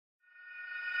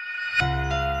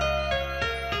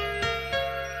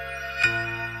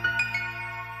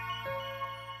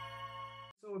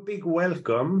big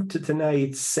welcome to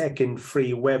tonight's second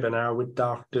free webinar with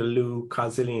Dr. Lou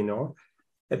Cozolino.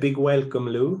 A big welcome,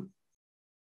 Lou.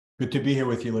 Good to be here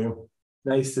with you, Lou.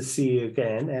 Nice to see you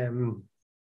again.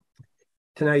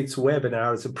 Tonight's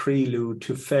webinar is a prelude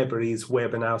to February's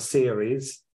webinar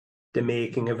series, The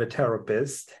Making of a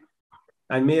Therapist.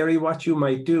 And Mary, what you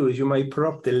might do is you might put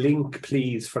up the link,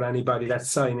 please, for anybody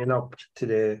that's signing up to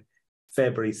the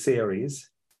February series.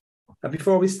 And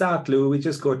before we start, Lou, we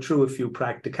just go through a few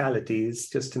practicalities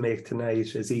just to make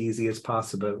tonight as easy as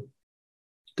possible.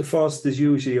 The first is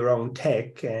usually around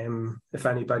tech. If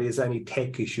anybody has any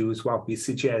tech issues, what we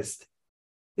suggest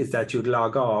is that you'd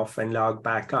log off and log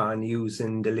back on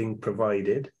using the link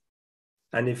provided.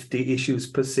 And if the issues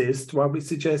persist, what we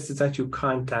suggest is that you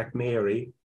contact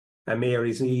Mary. And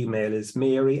Mary's email is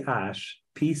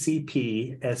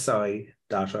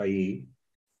mary@pcpsi.ie.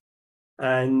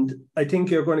 And I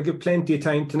think you're going to give plenty of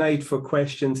time tonight for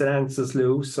questions and answers,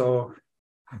 Lou. So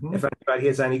if anybody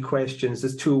has any questions,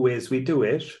 there's two ways we do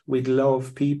it. We'd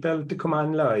love people to come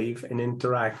on live and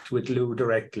interact with Lou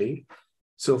directly.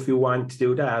 So if you want to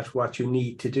do that, what you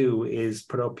need to do is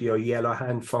put up your yellow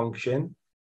hand function,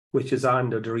 which is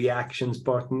under the reactions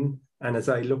button. And as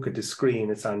I look at the screen,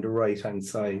 it's on the right-hand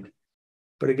side.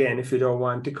 But again, if you don't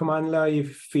want to come on live,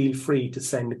 feel free to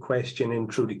send a question in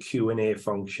through the Q&A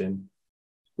function.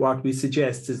 What we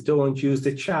suggest is don't use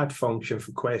the chat function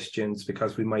for questions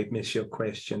because we might miss your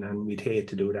question and we'd hate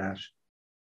to do that.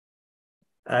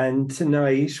 And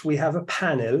tonight we have a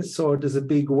panel. So there's a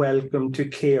big welcome to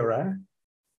Kira,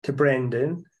 to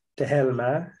Brendan, to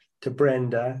Helma, to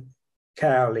Brenda,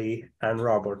 Carly, and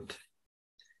Robert.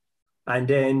 And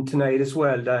then tonight as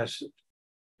well, that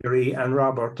Mary and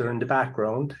Robert are in the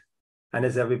background. And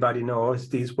as everybody knows,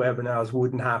 these webinars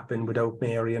wouldn't happen without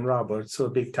Mary and Robert. So a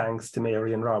big thanks to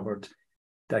Mary and Robert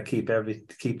that keep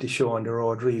the show on the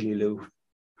road, really, Lou.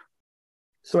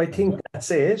 So I think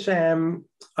that's it.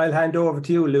 I'll hand over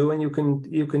to you, Lou, and you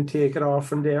can take it off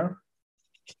from there.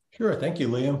 Sure. Thank you,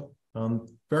 Liam. I'm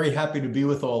very happy to be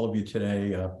with all of you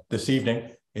today, this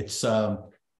evening. It's kind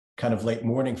of late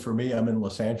morning for me. I'm in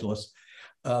Los Angeles.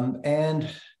 And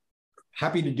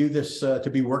happy to do this, to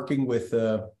be working with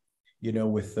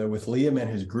with Liam and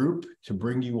his group to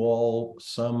bring you all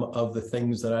some of the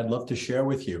things that I'd love to share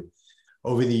with you.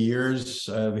 Over the years,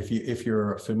 if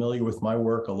you're familiar with my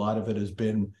work, a lot of it has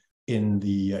been in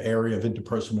the area of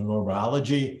interpersonal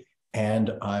neurology.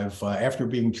 And I've, after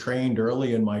being trained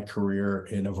early in my career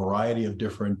in a variety of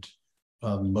different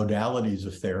modalities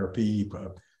of therapy,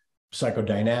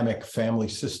 psychodynamic, family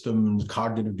systems,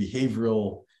 cognitive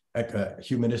behavioral,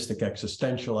 humanistic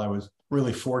existential, I was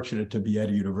really fortunate to be at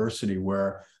a university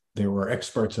where there were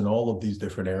experts in all of these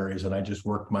different areas, and I just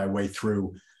worked my way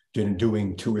through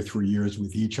doing 2 or 3 years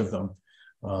with each of them,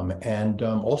 and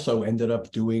also ended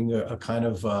up doing a kind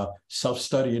of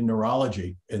self-study in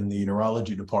neurology in the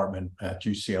neurology department at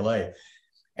UCLA.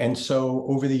 And so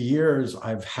over the years,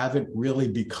 I haven't really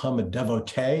become a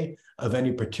devotee of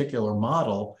any particular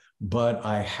model, but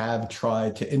I have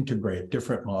tried to integrate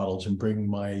different models and bring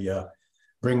my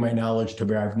knowledge to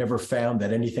bear. I've never found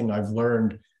that anything I've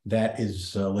learned that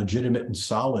is legitimate and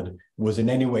solid was in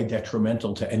any way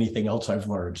detrimental to anything else I've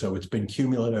learned. So it's been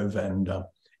cumulative and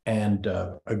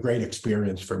a great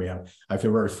experience for me. I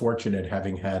feel very fortunate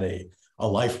having had a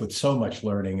life with so much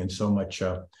learning and so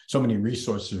many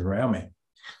resources around me.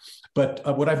 But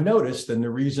what I've noticed, and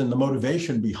the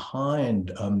motivation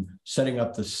behind setting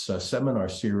up this seminar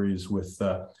series with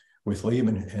Liam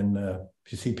and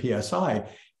CPSI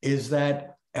is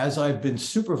that as I've been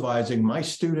supervising my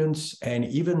students and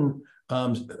even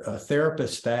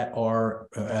therapists that are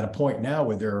at a point now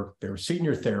where they're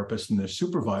senior therapists and they're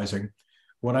supervising,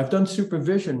 when I've done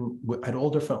supervision at all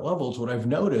different levels, what I've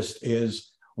noticed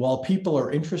is while people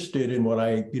are interested in what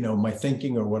my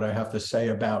thinking or what I have to say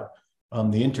about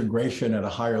the integration at a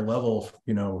higher level,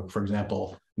 for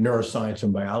example, neuroscience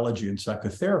and biology and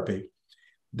psychotherapy,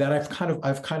 that I've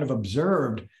kind of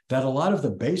observed that a lot of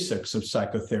the basics of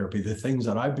psychotherapy, the things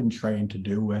that I've been trained to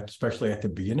do, especially at the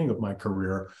beginning of my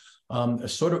career,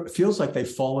 sort of feels like they've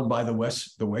fallen by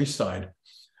the wayside.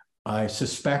 I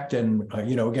suspect, and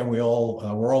again, we're all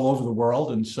over the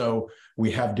world, and so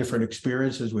we have different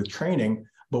experiences with training.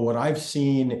 But what I've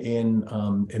seen in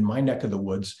my neck of the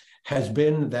woods has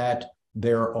been that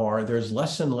there's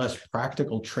less and less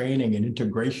practical training and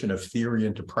integration of theory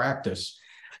into practice.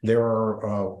 There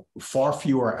are far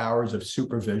fewer hours of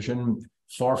supervision,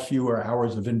 far fewer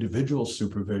hours of individual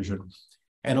supervision.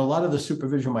 And a lot of the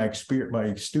supervision my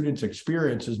students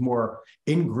experience is more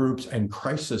in groups and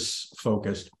crisis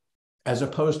focused, as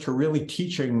opposed to really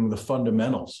teaching the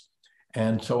fundamentals.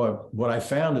 And so what I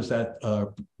found is that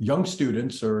young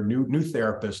students or new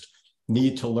therapists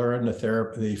need to learn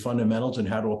the fundamentals and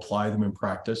how to apply them in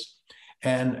practice.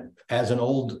 And as an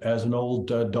old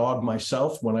dog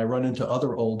myself, when I run into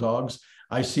other old dogs,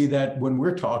 I see that when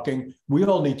we're talking, we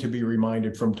all need to be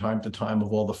reminded from time to time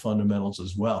of all the fundamentals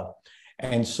as well.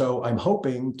 And so I'm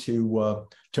hoping to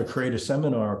create a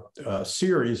seminar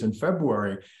series in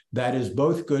February that is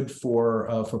both good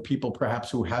for people perhaps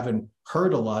who haven't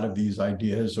heard a lot of these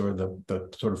ideas or the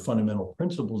sort of fundamental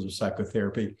principles of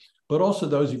psychotherapy, but also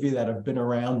those of you that have been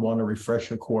around, want to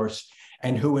refresh a course,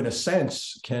 and who in a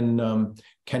sense can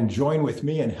join with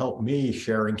me and help me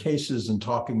sharing cases and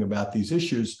talking about these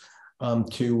issues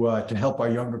to help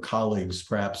our younger colleagues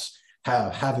perhaps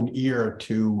have an ear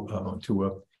to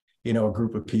a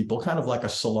group of people, kind of like a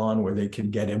salon where they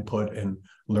can get input and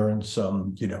learn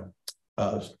some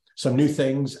new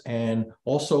things, and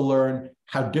also learn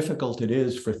how difficult it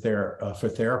is for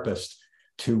therapists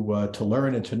to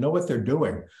learn and to know what they're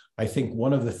doing. I think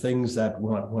one of the things that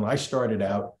when I started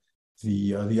out,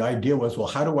 the idea was,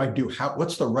 well,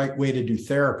 what's the right way to do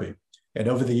therapy? And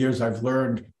over the years, I've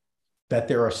learned that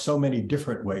there are so many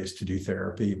different ways to do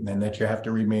therapy, and that you have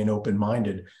to remain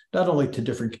open-minded, not only to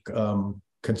different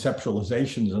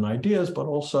conceptualizations and ideas, but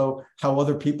also how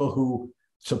other people who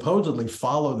supposedly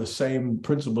follow the same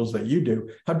principles that you do,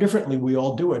 how differently we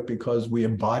all do it, because we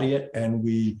embody it, and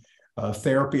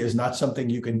therapy is not something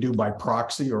you can do by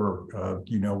proxy or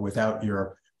without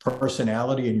your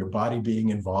personality and your body being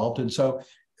involved. And so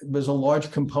there's a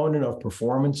large component of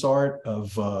performance art,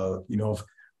 of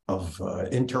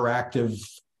interactive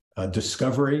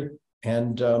discovery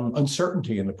and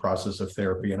uncertainty in the process of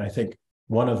therapy. And I think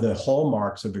one of the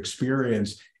hallmarks of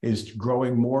experience is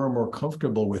growing more and more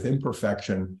comfortable with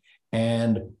imperfection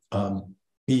and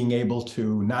being able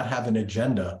to not have an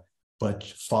agenda, but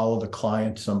follow the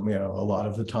client a lot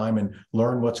of the time and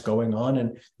learn what's going on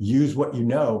and use what you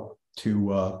know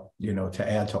to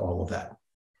add to all of that.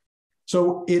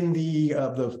 So in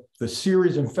the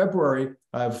series in February,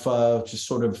 I've just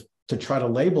sort of, to try to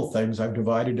label things, I've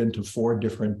divided into 4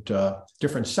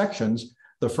 different sections.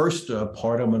 The first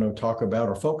part I'm going to talk about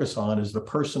or focus on is the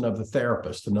person of the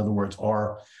therapist. In other words,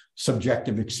 our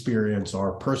subjective experience,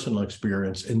 our personal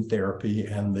experience in therapy,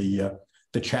 and the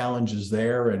challenges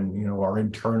there, and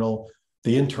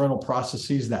the internal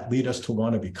processes that lead us to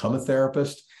want to become a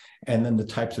therapist, and then the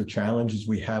types of challenges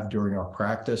we have during our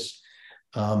practice.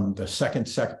 The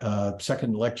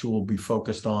second lecture will be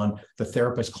focused on the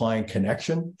therapist-client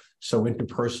connection, so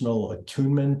interpersonal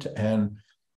attunement, and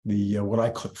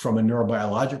from a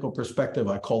neurobiological perspective,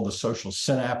 I call the social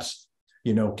synapse,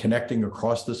 connecting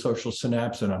across the social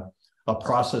synapse, and a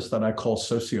process that I call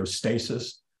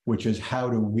sociostasis, which is how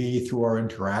do we, through our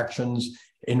interactions,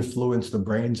 influence the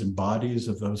brains and bodies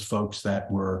of those folks that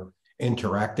we're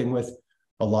interacting with.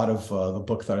 A lot of the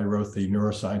book that I wrote, The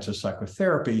Neuroscience of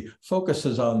Psychotherapy,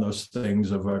 focuses on those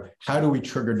things of how do we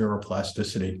trigger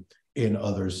neuroplasticity in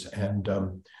others. And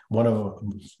one of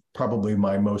probably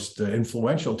my most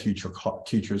influential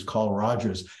teachers, Carl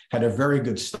Rogers, had a very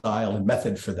good style and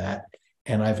method for that.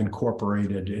 And I've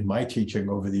incorporated in my teaching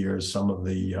over the years some of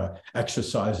the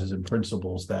exercises and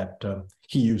principles that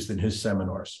he used in his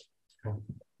seminars.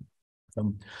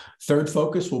 Third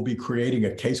focus will be creating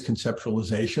a case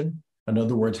conceptualization. In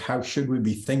other words, how should we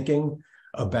be thinking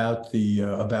about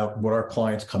what our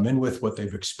clients come in with, what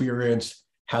they've experienced,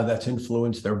 how that's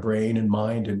influenced their brain and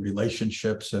mind and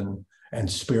relationships and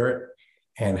spirit,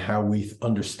 and how we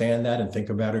understand that and think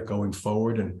about it going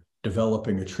forward and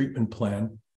developing a treatment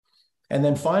plan. And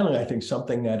then finally, I think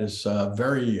something that is a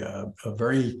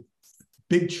very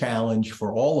big challenge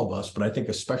for all of us, but I think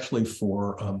especially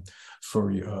for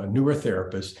newer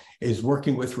therapists, is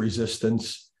working with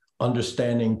resistance,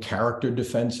 understanding character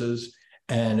defenses,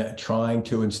 and trying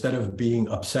to, instead of being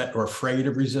upset or afraid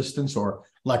of resistance, or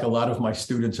like a lot of my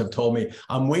students have told me,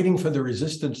 I'm waiting for the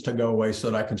resistance to go away so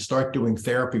that I can start doing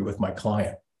therapy with my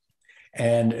client.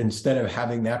 And instead of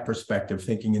having that perspective,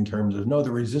 thinking in terms of, no,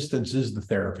 the resistance is the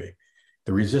therapy.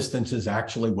 The resistance is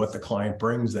actually what the client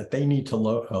brings that they need to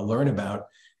learn about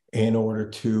in order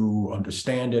to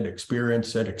understand it,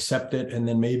 experience it, accept it, and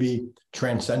then maybe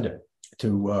transcend it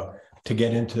to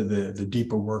get into the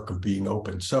deeper work of being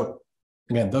open. So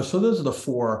again, those are the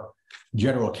 4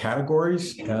 general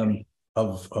categories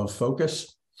of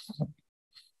focus.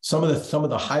 Some of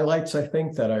the highlights, I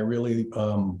think, that I really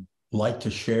like to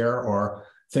share are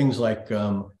things like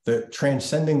the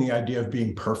transcending the idea of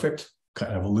being perfect.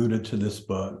 Kind of alluded to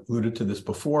this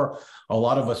before. A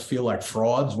lot of us feel like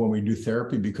frauds when we do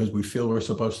therapy because we feel we're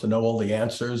supposed to know all the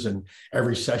answers, and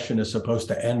every session is supposed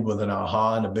to end with an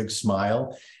aha and a big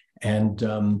smile.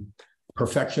 And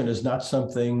perfection is not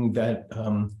something that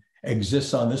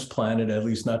exists on this planet, at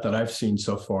least not that I've seen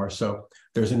so far. So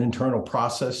there's an internal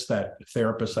process that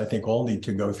therapists, I think, all need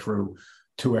to go through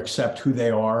to accept who they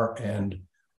are and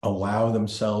allow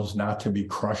themselves not to be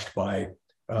crushed by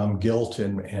guilt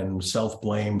and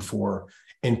self-blame for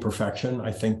imperfection.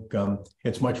 I think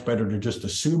it's much better to just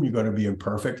assume you're going to be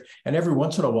imperfect. And every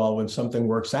once in a while, when something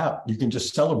works out, you can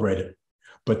just celebrate it,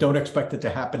 but don't expect it to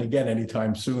happen again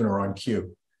anytime soon or on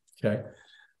cue. Okay.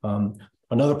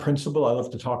 Another principle I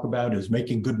love to talk about is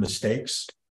making good mistakes.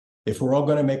 If we're all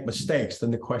going to make mistakes, then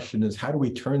the question is, how do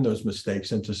we turn those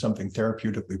mistakes into something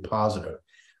therapeutically positive?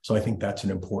 So I think that's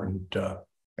an important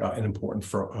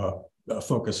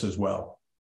focus as well.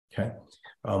 Okay.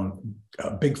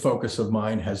 A big focus of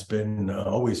mine has been,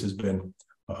 always has been,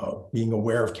 being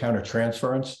aware of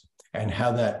countertransference and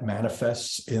how that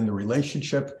manifests in the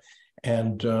relationship,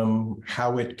 and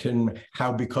how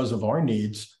because of our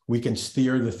needs, we can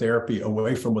steer the therapy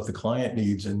away from what the client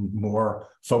needs and more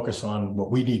focus on what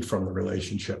we need from the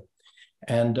relationship.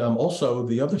 And also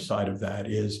the other side of that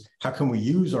is, how can we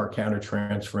use our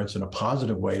countertransference in a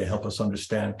positive way to help us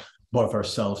understand both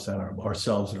ourselves and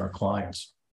our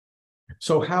clients.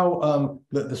 So how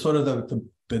the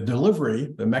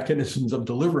delivery, the mechanisms of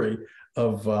delivery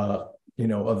of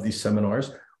of these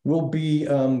seminars will be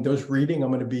those reading. I'm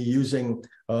going to be using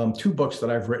 2 books that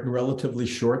I've written, relatively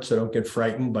short, so don't get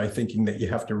frightened by thinking that you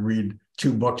have to read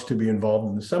 2 books to be involved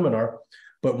in the seminar.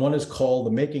 But one is called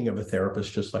The Making of a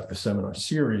Therapist, just like the seminar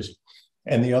series,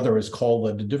 and the other is called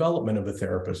The Development of a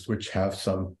Therapist, which have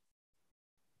some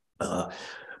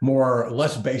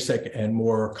less basic and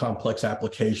more complex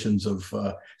applications of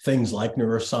things like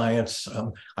neuroscience.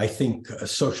 I think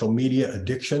social media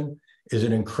addiction is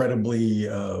an incredibly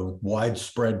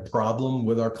widespread problem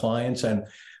with our clients, and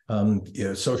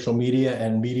social media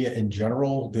and media in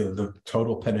general, the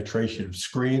total penetration of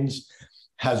screens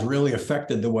has really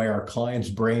affected the way our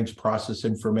clients' brains process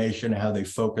information, how they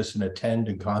focus and attend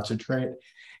and concentrate.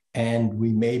 And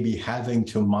we may be having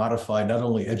to modify not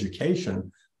only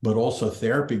education, but also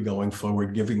therapy going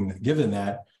forward, given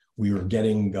that we are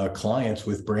getting clients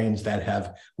with brains that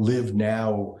have lived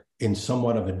now in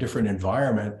somewhat of a different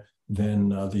environment than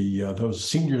those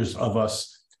seniors of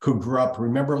us who grew up.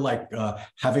 Remember,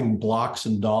 having blocks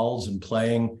and dolls and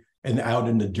playing and out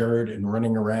in the dirt and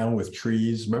running around with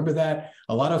trees. Remember that?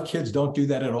 A lot of kids don't do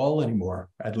that at all anymore,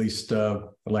 at least,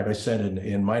 like I said,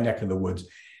 in my neck of the woods.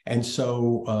 And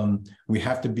so we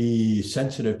have to be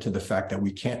sensitive to the fact that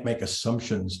we can't make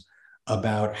assumptions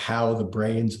about how the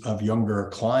brains of younger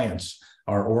clients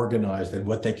are organized and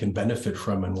what they can benefit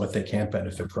from and what they can't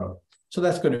benefit from. So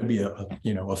that's going to be a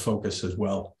focus as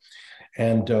well.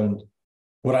 And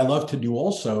what I love to do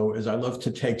also is I love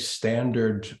to take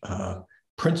standard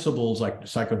principles like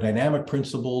psychodynamic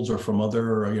principles or from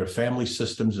other family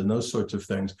systems and those sorts of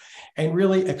things, and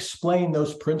really explain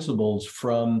those principles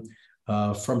from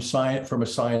a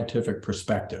scientific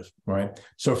perspective, right?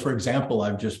 So, for example,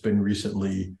 I've just been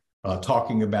recently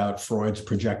talking about Freud's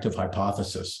projective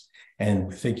hypothesis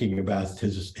and thinking about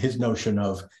his notion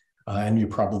of, and you're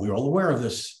probably all aware of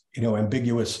this,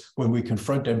 ambiguous. When we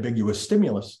confront ambiguous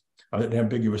stimulus,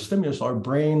 our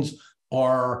brains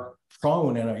are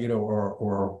prone and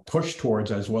or pushed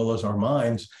towards, as well as our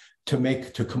minds,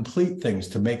 to complete things,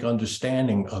 to make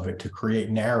understanding of it, to create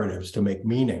narratives, to make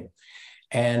meaning.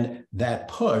 And that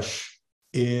push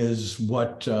is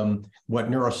what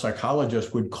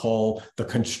neuropsychologists would call the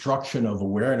construction of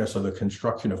awareness, or the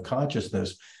construction of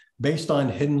consciousness, based on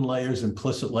hidden layers,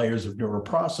 implicit layers of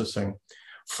neuroprocessing.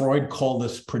 Freud called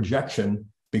this projection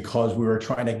because we were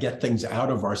trying to get things out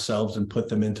of ourselves and put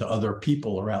them into other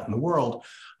people or out in the world.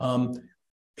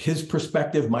 His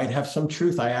perspective might have some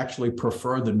truth. I actually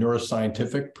prefer the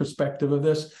neuroscientific perspective of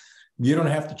this. You don't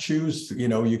have to choose,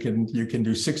 you can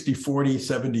do 60-40,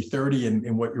 70-30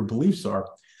 in what your beliefs are.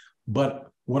 But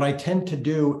what I tend to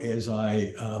do is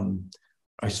I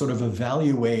sort of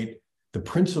evaluate the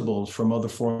principles from other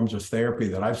forms of therapy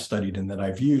that I've studied and that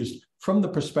I've used from the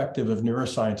perspective of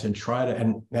neuroscience, and try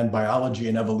to, and biology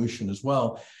and evolution as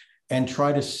well, and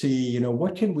try to see,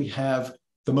 what can we have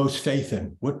the most faith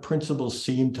in? What principles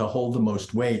seem to hold the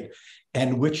most weight?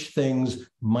 And which things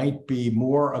might be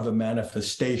more of a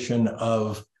manifestation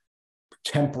of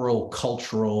temporal,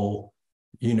 cultural,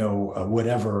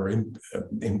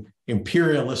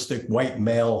 imperialistic white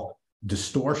male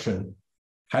distortion?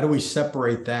 How do we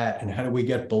separate that, and how do we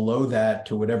get below that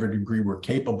to whatever degree we're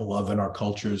capable of in our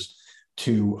cultures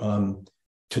to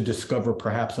discover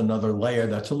perhaps another layer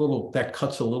that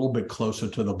cuts a little bit closer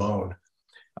to the bone?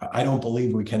 I don't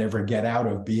believe we can ever get out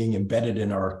of being embedded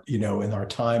in our, in our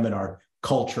time and our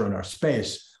culture and our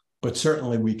space, but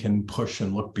certainly we can push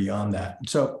and look beyond that.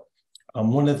 So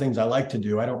one of the things I like to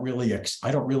do, I don't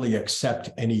really accept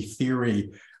any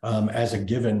theory as a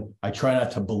given. I try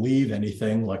not to believe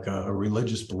anything like a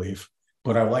religious belief.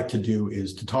 What I like to do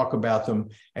is to talk about them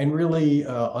and really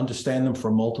understand them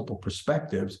from multiple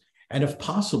perspectives. And if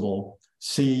possible,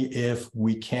 see if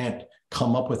we can't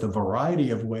come up with a variety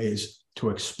of ways to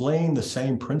explain the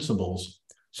same principles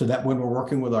so that when we're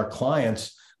working with our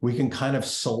clients, we can kind of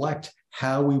select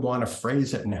how we want to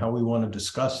phrase it and how we want to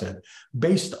discuss it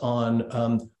based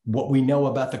on what we know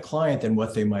about the client and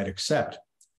what they might accept.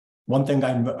 One thing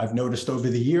I've noticed over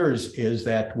the years is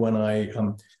that when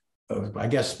I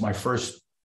guess my first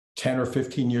 10 or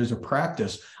 15 years of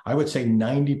practice, I would say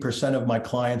 90% of my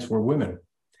clients were women.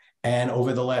 And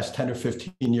over the last 10 or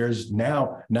 15 years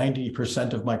now,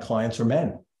 90% of my clients are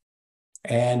men.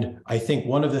 And I think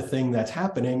one of the things that's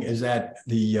happening is that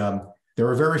there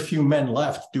are very few men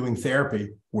left doing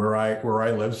therapy where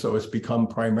I live. So it's become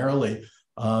primarily,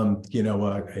 a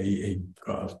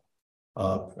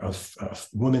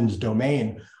women's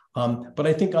domain. But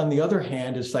I think on the other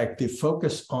hand, it's like the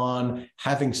focus on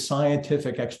having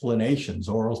scientific explanations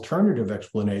or alternative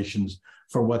explanations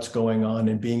for what's going on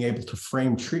and being able to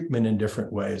frame treatment in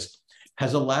different ways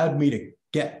has allowed me to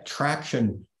get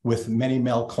traction with many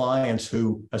male clients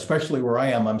who, especially where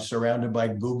I am, I'm surrounded by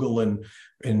Google and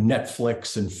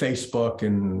Netflix and Facebook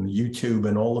and YouTube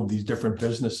and all of these different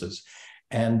businesses.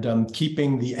 And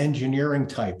keeping the engineering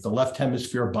type, the left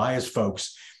hemisphere bias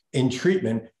folks in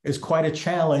treatment is quite a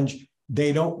challenge.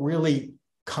 They don't really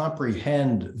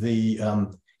comprehend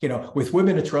with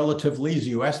women, it's relatively easy.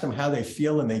 You ask them how they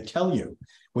feel and they tell you.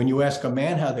 When you ask a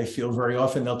man how they feel, very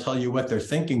often they'll tell you what they're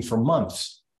thinking for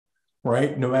months,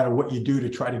 right? No matter what you do to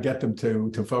try to get them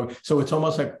to focus. So it's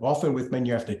almost like often with men,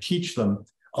 you have to teach them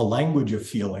a language of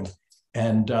feeling.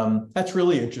 And that's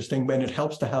really interesting, but it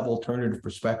helps to have alternative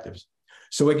perspectives.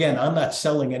 So again, I'm not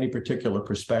selling any particular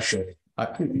perspective.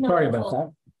 Sorry about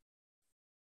that.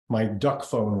 My duck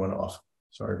phone went off.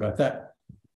 Sorry about that.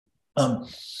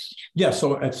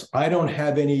 So I don't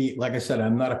have any, like I said,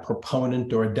 I'm not a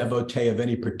proponent or a devotee of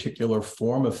any particular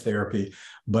form of therapy,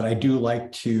 but I do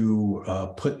like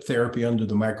to put therapy under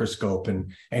the microscope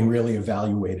and really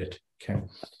evaluate it. Okay.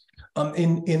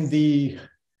 In the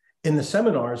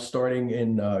seminars starting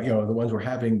in the ones we're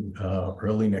having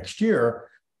early next year,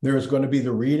 there's going to be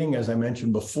the reading, as I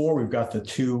mentioned before. We've got the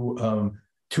two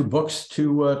books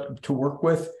to work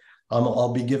with.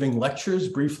 I'll be giving lectures,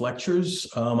 brief lectures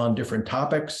on different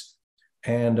topics.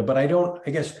 But I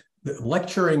guess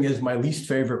lecturing is my least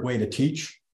favorite way to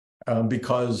teach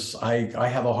because I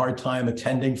have a hard time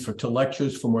attending to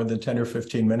lectures for more than 10 or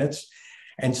 15 minutes.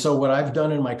 And so what I've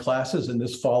done in my classes, and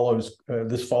this follows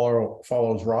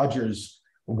Roger's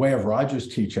way of Roger's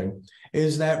teaching,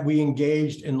 is that we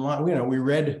engaged in we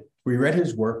read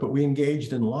his work, but we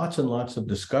engaged in lots and lots of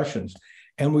discussions.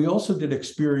 And we also did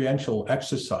experiential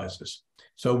exercises.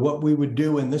 So what we would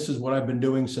do, and this is what I've been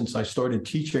doing since I started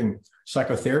teaching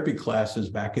psychotherapy classes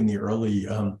back in the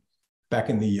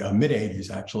mid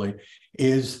 80s, actually,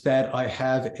 is that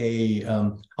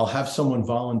I'll have someone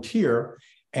volunteer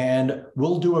and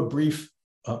we'll do a brief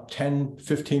 10,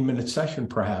 15-minute session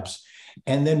perhaps.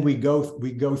 And then we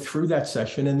go through that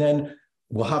session, and then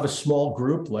we'll have a small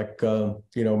group, like, you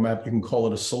can call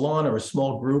it a salon or a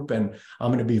small group. And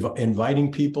I'm going to be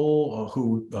inviting people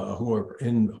who are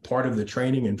in part of the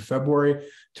training in February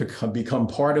to become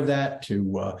part of that,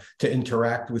 to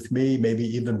interact with me, maybe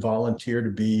even volunteer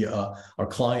to be a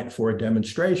client for a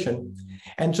demonstration.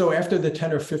 And so after the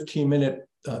 10 or 15-minute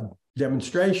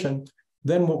demonstration,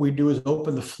 then what we do is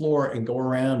open the floor and go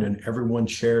around and everyone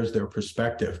shares their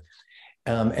perspective.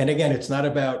 And again, it's not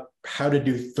about how to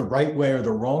do the right way or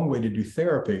the wrong way to do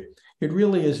therapy. It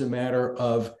really is a matter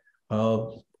of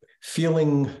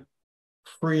feeling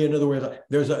free. In other words,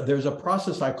 there's a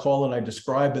process I call and I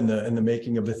describe in the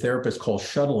making of a therapist called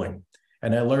shuttling.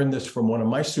 And I learned this from one of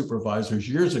my supervisors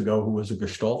years ago, who was a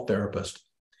Gestalt therapist.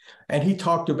 And he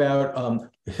talked about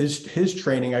his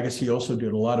training. I guess he also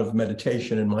did a lot of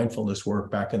meditation and mindfulness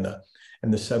work back in the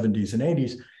 70s and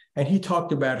 80s. And he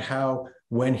talked about how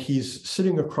when he's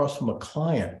sitting across from a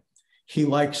client, he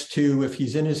likes to, if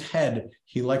he's in his head,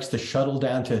 he likes to shuttle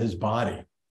down to his body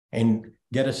and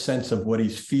get a sense of what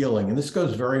he's feeling. And this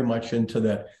goes very much into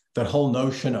that whole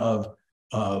notion of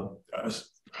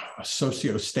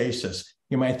sociostasis.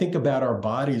 You might think about our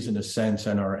bodies in a sense,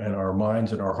 and our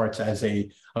minds and our hearts as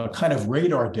a kind of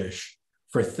radar dish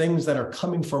for things that are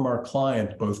coming from our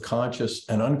client, both conscious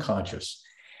and unconscious.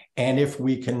 And if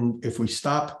we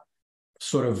stop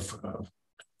sort of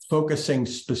focusing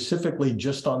specifically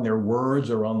just on their words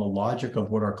or on the logic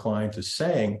of what our client is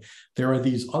saying. There are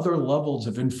these other levels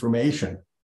of information.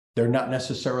 They're not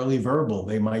necessarily verbal.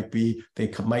 They might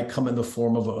come in the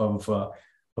form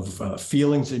of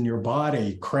feelings in your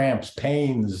body, cramps,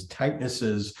 pains,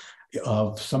 tightnesses.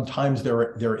 Sometimes there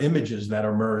are images that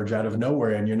emerge out of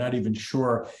nowhere, and you're not even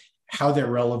sure how they're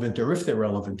relevant or if they're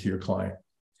relevant to your client.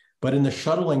 But in the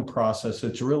shuttling process,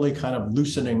 it's really kind of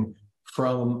loosening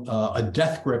from a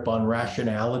death grip on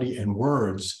rationality and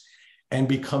words, and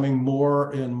becoming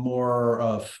more and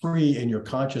more free in your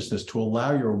consciousness to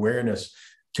allow your awareness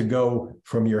to go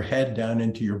from your head down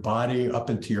into your body, up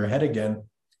into your head again.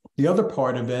 The other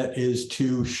part of it is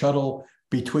to shuttle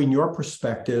between your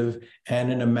perspective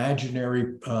and an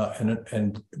imaginary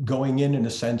and going in a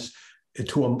sense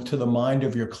to the mind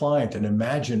of your client, and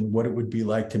imagine what it would be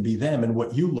like to be them and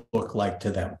what you look like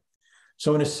to them.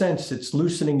 So in a sense, it's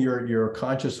loosening your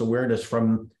conscious awareness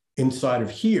from inside of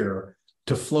here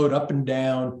to float up and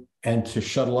down and to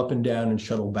shuttle up and down and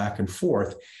shuttle back and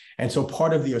forth. And so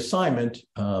part of the assignment,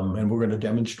 and we're going to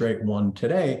demonstrate one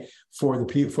today for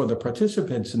the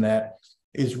participants in that,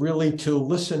 is really to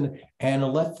listen and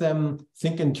let them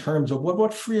think in terms of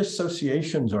what free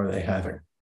associations are they having,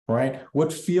 right?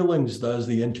 What feelings does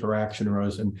the interaction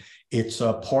arouse? And it's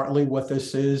partly what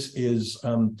this is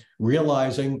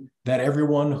realizing that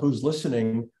everyone who's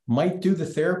listening might do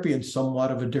the therapy in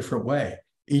somewhat of a different way.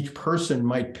 Each person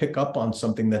might pick up on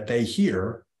something that they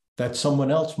hear that someone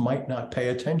else might not pay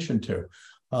attention to.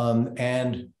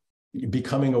 And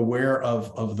becoming aware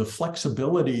of the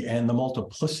flexibility and the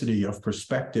multiplicity of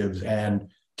perspectives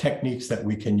and techniques that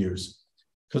we can use.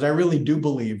 Because I really do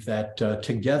believe that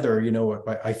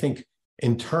together, I think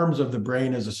in terms of the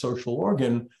brain as a social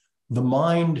organ, the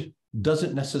mind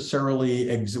doesn't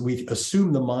necessarily, we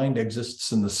assume the mind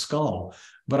exists in the skull,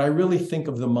 but I really think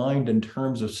of the mind in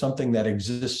terms of something that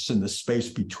exists in the space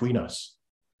between us.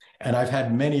 And I've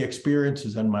had many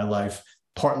experiences in my life,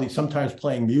 partly sometimes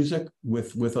playing music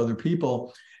with other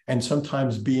people, and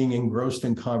sometimes being engrossed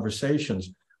in conversations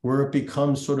where it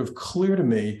becomes sort of clear to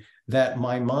me that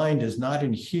my mind is not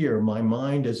in here, my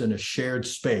mind is in a shared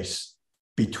space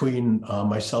between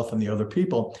myself and the other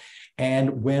people.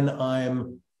 And when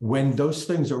those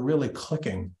things are really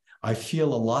clicking, I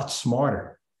feel a lot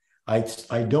smarter. I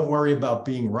don't worry about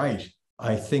being right.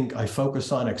 I think I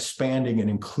focus on expanding and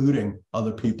including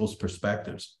other people's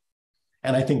perspectives.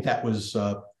 And I think that was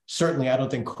certainly, I don't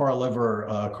think Carl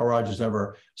Rogers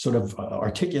ever sort of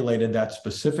articulated that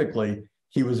specifically.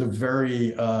 He was a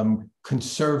very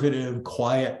conservative,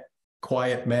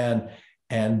 quiet man.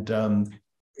 And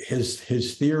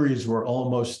his theories were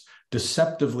almost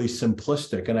deceptively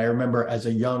simplistic. And I remember as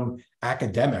a young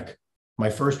academic, my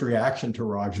first reaction to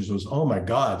Rogers was, oh my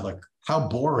God, like how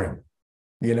boring.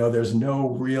 There's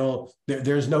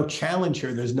there's no challenge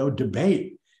here. There's no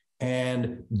debate.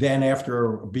 And then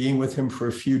after being with him for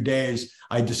a few days,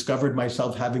 I discovered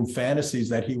myself having fantasies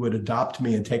that he would adopt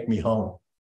me and take me home,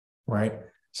 right?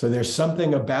 So there's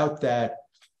something about that,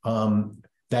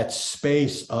 that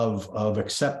space of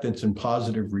acceptance and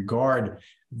positive regard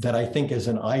that I think is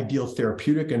an ideal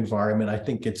therapeutic environment. I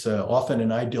think it's often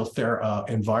an ideal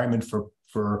environment for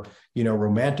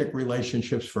romantic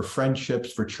relationships, for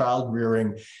friendships, for child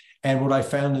rearing. And what I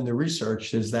found in the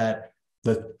research is that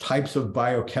the types of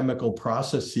biochemical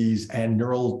processes and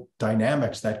neural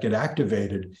dynamics that get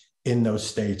activated in those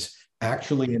states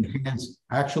actually enhance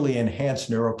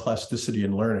neuroplasticity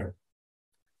and learning.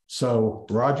 So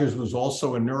Rogers was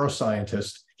also a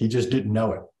neuroscientist. He just didn't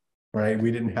know it, right?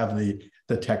 We didn't have the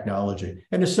technology.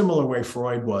 In a similar way,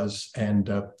 Freud was, and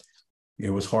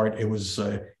it was hard. It was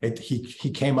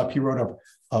he came up. He wrote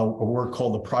a work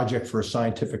called the Project for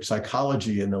Scientific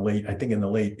Psychology in the late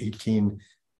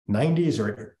 1890s,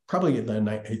 or probably in the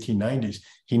 1890s.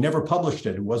 He never published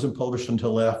it. It wasn't published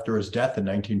until after his death in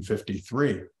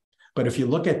 1953. But if you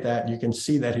look at that, you can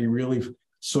see that he really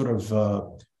sort of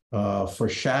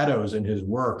foreshadows in his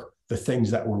work the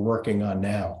things that we're working on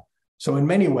now. So in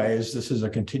many ways, this is a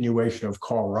continuation of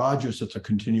Carl Rogers. It's a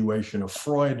continuation of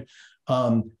Freud.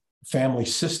 Family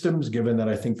systems, given that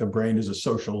I think the brain is a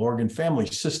social organ, family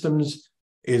systems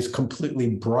is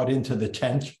completely brought into the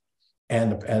tent,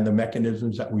 and the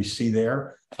mechanisms that we see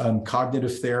there.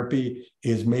 Cognitive therapy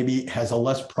has a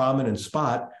less prominent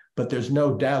spot, but there's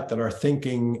no doubt that our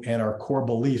thinking and our core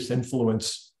beliefs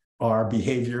influence our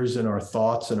behaviors and our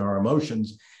thoughts and our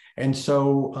emotions. And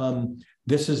so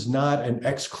this is not an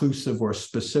exclusive or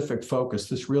specific focus.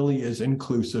 This really is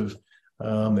inclusive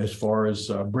as far as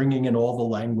bringing in all the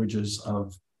languages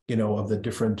of the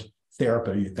different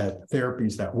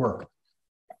therapies that work.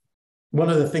 One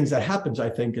of the things that happens, I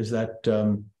think, is that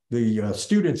the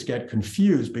students get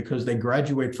confused because they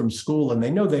graduate from school and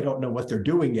they know they don't know what they're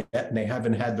doing yet, and they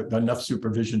haven't had enough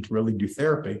supervision to really do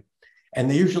therapy. And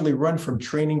they usually run from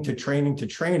training to training to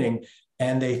training,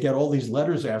 and they get all these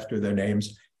letters after their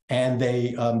names, and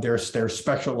they're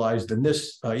specialized in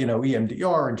this,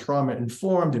 EMDR and trauma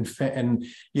informed and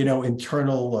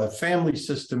internal family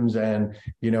systems and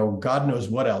God knows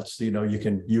what else.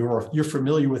 You're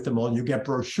familiar with them all. You get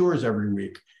brochures every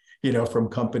week, from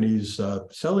companies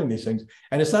selling these things.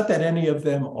 And it's not that any of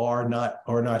them are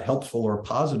not helpful or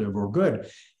positive or good.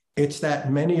 It's that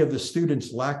many of the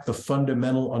students lack the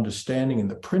fundamental understanding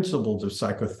and the principles of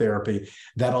psychotherapy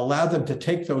that allow them to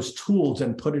take those tools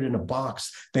and put it in a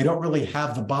box. They don't really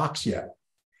have the box yet.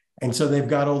 And so they've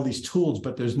got all these tools,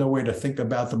 but there's no way to think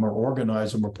about them or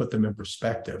organize them or put them in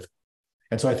perspective.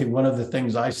 And so I think one of the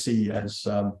things I see as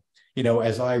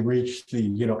I reach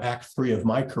the, act 3 of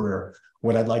my career,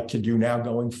 what I'd like to do now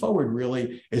going forward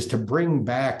really is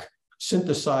to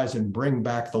synthesize and bring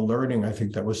back the learning, I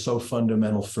think, that was so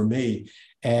fundamental for me,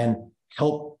 and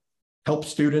help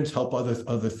students, help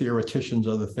other theoreticians,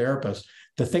 other therapists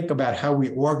to think about how we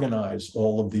organize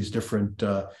all of these different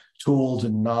tools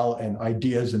and knowledge and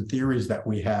ideas and theories that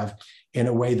we have in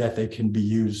a way that they can be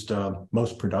used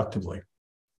most productively.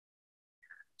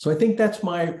 So I think that's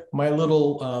my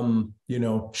little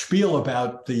spiel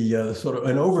about the sort of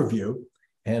an overview.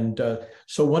 And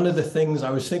so one of the things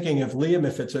I was thinking of, Liam,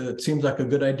 if it seems like a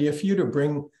good idea for you to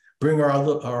bring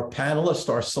our panelists,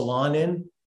 our salon in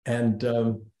and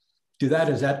do that.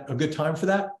 Is that a good time for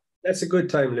that? That's a good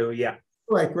time, Lou. Yeah.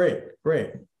 All right,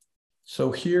 great.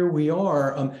 So here we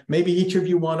are. Maybe each of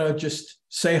you want to just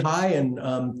say hi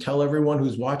and tell everyone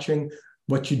who's watching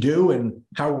what you do and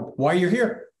why you're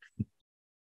here.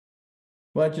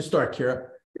 Why don't you start, Kira?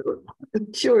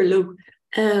 Sure, Lou.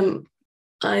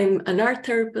 I'm an art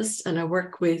therapist and I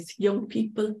work with young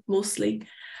people mostly.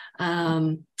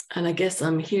 And I guess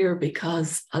I'm here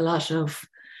because a lot of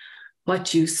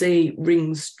what you say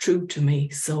rings true to me.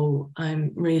 So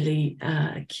I'm really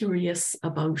curious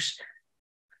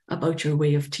about your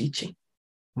way of teaching.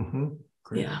 Mm-hmm.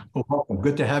 Great. Yeah. Well, welcome.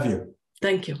 Good to have you.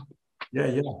 Thank you.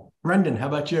 Yeah. Brendan, how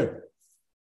about you?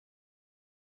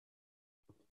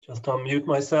 Just unmute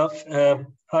myself.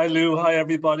 Hi, Lou. Hi,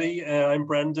 everybody. I'm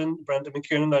Brendan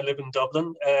McKiernan. I live in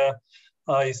Dublin.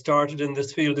 I started in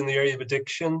this field in the area of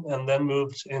addiction and then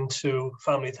moved into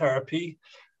family therapy.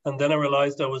 And then I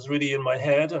realized I was really in my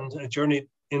head and journeyed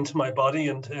into my body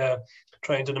and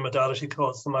trained in a modality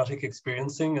called somatic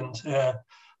experiencing. And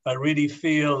I really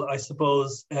feel, I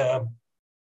suppose,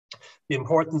 the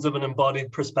importance of an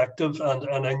embodied perspective and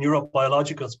a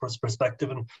neurobiological perspective.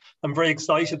 And I'm very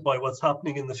excited by what's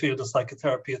happening in the field of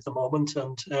psychotherapy at the moment,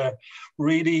 and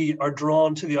really are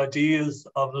drawn to the ideas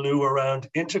of Lou around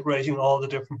integrating all the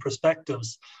different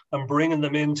perspectives and bringing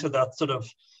them into that sort of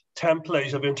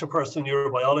template of interpersonal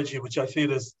neurobiology, which I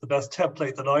feel is the best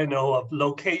template that I know of,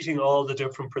 locating all the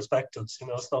different perspectives,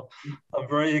 So I'm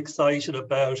very excited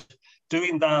about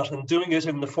doing that and doing it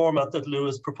in the format that Lou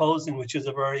is proposing, which is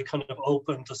a very kind of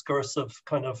open, discursive,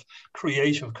 kind of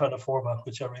creative kind of format,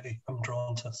 which I really am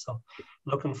drawn to. So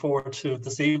looking forward to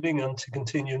this evening and to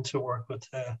continuing to work with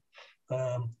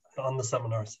on the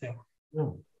seminars. Yeah.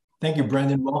 Thank you,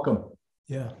 Brendan. Welcome.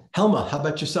 Yeah. Helma, how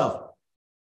about yourself?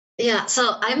 Yeah,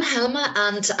 so I'm Helma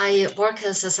and I work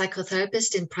as a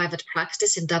psychotherapist in private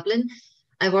practice in Dublin.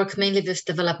 I work mainly with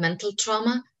developmental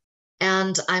trauma.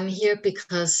 And I'm here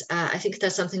because I think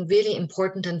there's something really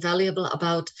important and valuable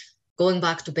about going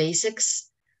back to basics.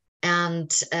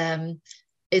 And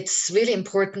it's really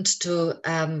important to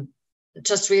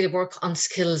just really work on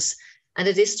skills. And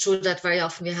it is true that very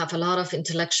often we have a lot of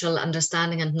intellectual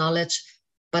understanding and knowledge,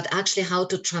 but actually how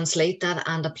to translate that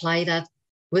and apply that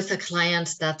with a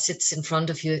client that sits in front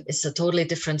of you is a totally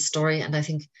different story. And I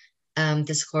think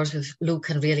this course with Lou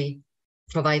can really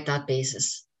provide that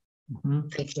basis. Mm-hmm.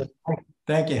 Thank you.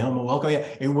 Thank you, Helma. Welcome. Yeah.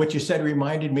 And what you said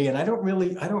reminded me, and I don't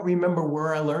remember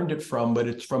where I learned it from, but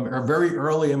it's from very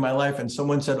early in my life. And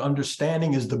someone said,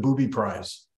 understanding is the booby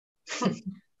prize,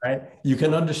 right? You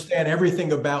can understand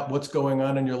everything about what's going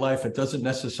on in your life. It doesn't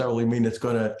necessarily mean it's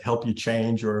going to help you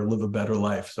change or live a better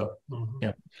life. So,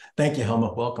 yeah. Thank you,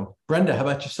 Helma. Welcome. Brenda, how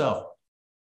about yourself?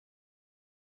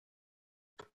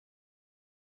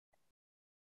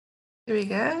 Here we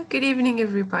go. Good evening,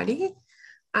 everybody.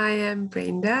 I am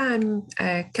Brenda. I'm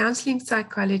a counseling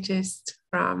psychologist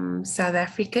from South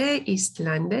Africa, East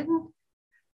London.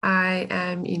 I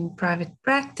am in private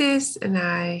practice and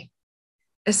I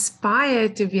aspire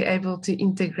to be able to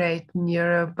integrate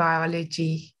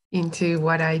neurobiology into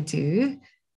what I do.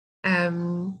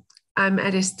 I'm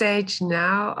at a stage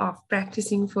now of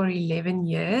practicing for 11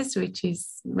 years, which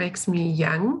makes me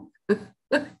young.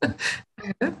 I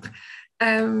hope.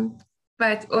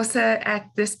 But also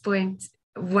at this point,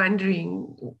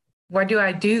 wondering, what do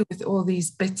I do with all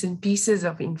these bits and pieces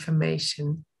of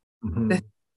information that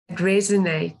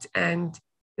resonate, and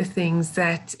the things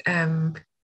that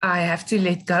I have to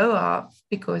let go of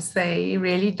because they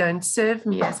really don't serve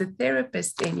me as a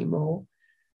therapist anymore.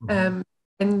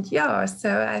 And yeah,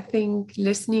 so I think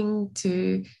listening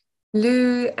to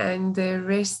Lou and the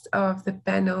rest of the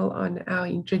panel on our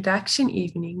introduction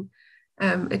evening,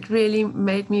 it really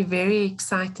made me very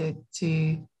excited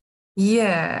to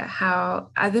hear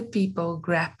how other people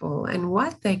grapple and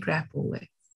what they grapple with.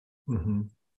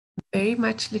 Very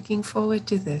much looking forward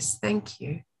to this. Thank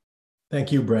you.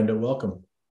 Thank you, Brenda. Welcome.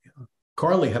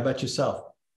 Carly, how about yourself?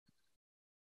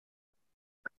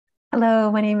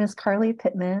 Hello, my name is Carly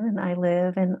Pittman, and I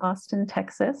live in Austin,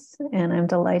 Texas, and I'm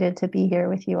delighted to be here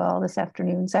with you all this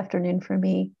afternoon. It's afternoon for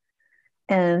me.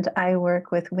 And I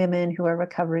work with women who are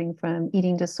recovering from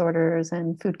eating disorders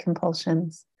and food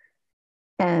compulsions.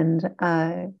 And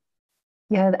yeah,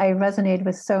 I resonated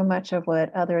with so much of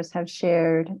what others have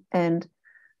shared. And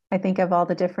I think of all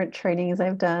the different trainings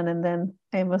I've done, and then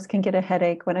I almost can get a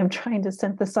headache when I'm trying to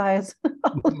synthesize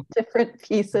all the different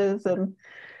pieces and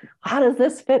how does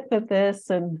this fit with this,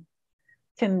 and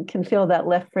can feel that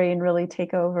left brain really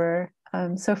take over.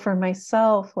 So for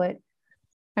myself, what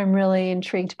I'm really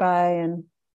intrigued by and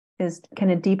is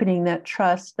kind of deepening that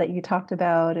trust that you talked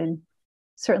about, and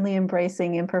certainly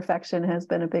embracing imperfection has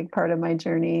been a big part of my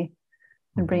journey,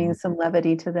 and bringing some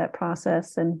levity to that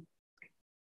process. And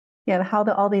yeah, how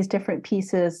all these different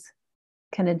pieces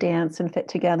kind of dance and fit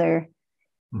together.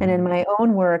 And in my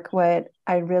own work, what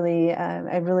I really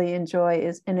enjoy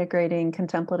is integrating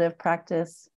contemplative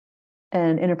practice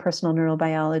and interpersonal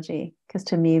neurobiology, because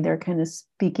to me, they're kind of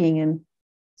speaking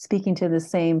to the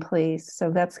same place.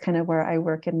 So that's kind of where I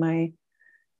work with my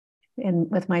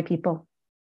people.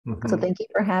 So thank you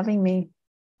for having me.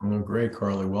 Oh, great,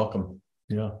 Carly. Welcome.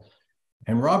 Yeah.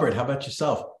 And Robert, how about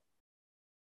yourself?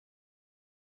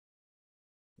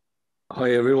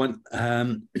 Hi, everyone.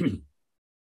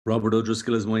 Robert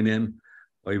O'Driscoll is my name.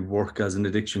 I work as an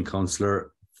addiction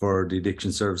counsellor for the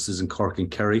addiction services in Cork and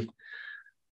Kerry.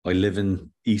 I live in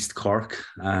East Cork,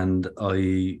 and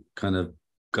I kind of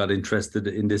got interested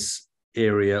in this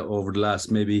area over the last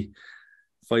maybe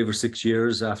 5 or 6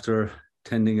 years after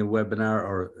attending a webinar,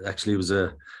 or actually it was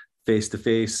a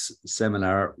face-to-face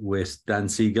seminar with Dan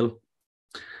Siegel,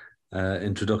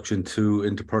 Introduction to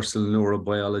Interpersonal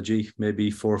Neurobiology,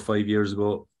 maybe 4 or 5 years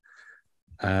ago.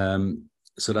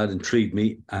 So that intrigued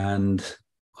me, and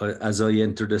as I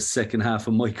entered the second half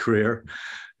of my career,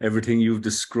 everything you've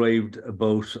described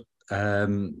about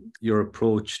your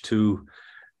approach to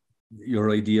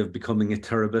your idea of becoming a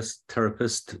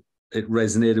therapist, it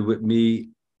resonated with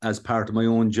me as part of my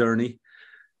own journey.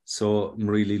 So I'm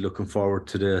really looking forward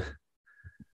to the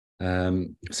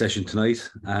session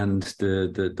tonight and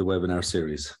the webinar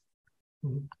series.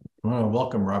 Well,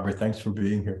 welcome, Robert. Thanks for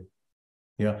being here.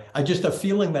 Yeah, I just a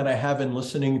feeling that I have in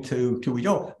listening to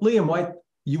Liam,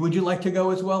 would you like to go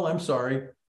as well? I'm sorry.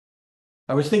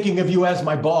 I was thinking of you as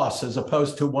my boss as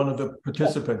opposed to one of the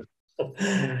participants.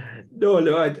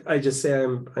 No, I just say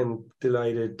I'm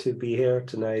delighted to be here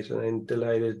tonight, and I'm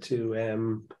delighted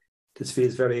to this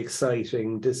feels very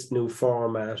exciting, this new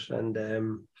format,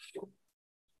 and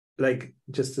like,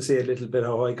 just to say a little bit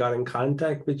how I got in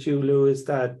contact with you, Lou, is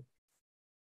that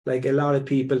like a lot of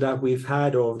people that we've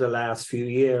had over the last few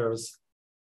years,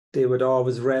 they would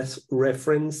always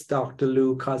reference Dr.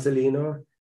 Lou Cozolino.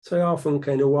 So I often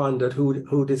kind of wondered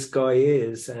who this guy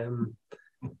is.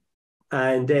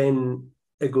 And then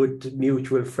a good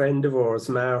mutual friend of ours,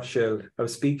 Marshall, I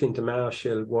was speaking to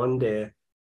Marshall one day,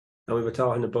 and we were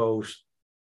talking about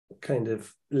kind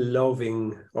of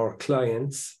loving our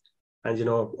clients and,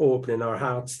 opening our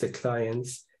hearts to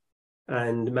clients.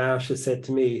 And Marshall said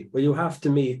to me, well, you have to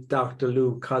meet Dr.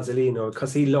 Lou Cozolino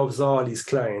because he loves all his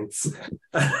clients.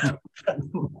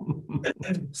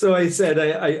 So I said,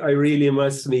 I really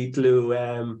must meet Lou.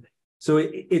 So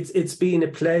it's been a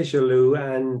pleasure, Lou.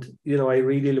 And, I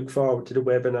really look forward to the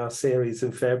webinar series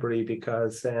in February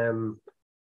because,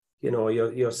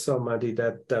 you're somebody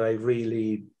that I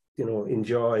really,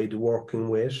 enjoyed working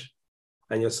with.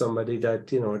 And you're somebody that,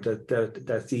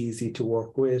 that's easy to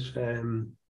work with.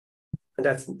 And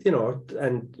that's,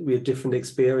 and we have different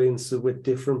experiences with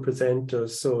different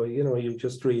presenters. So, you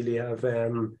just really have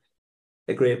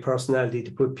a great personality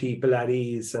to put people at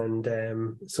ease. And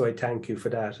so I thank you for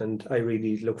that. And I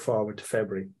really look forward to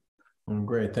February. Oh,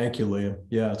 great. Thank you, Liam.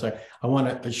 Yeah, it's like I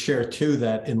want to share too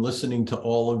that in listening to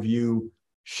all of you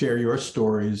share your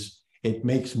stories, it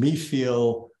makes me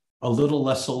feel a little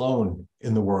less alone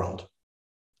in the world.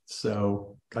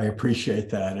 So I appreciate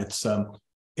that.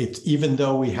 It's even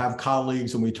though we have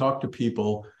colleagues and we talk to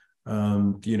people,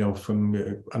 from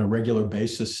on a regular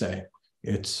basis, say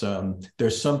it's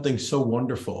there's something so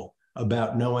wonderful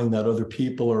about knowing that other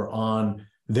people are on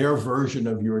their version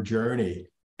of your journey,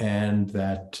 and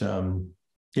that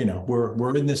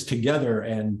we're in this together.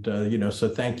 And so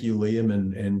thank you, Liam,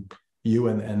 and you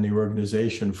and the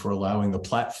organization for allowing the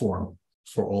platform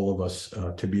for all of us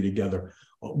to be together.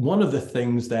 One of the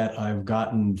things that I've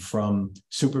gotten from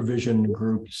supervision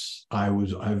groups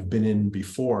I've been in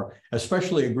before,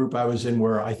 especially a group I was in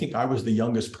where I think I was the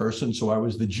youngest person, so I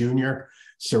was the junior,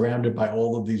 surrounded by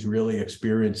all of these really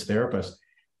experienced therapists,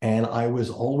 and I would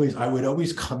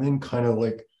always come in kind of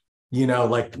like,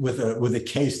 like with a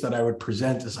case that I would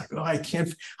present. It's like, oh,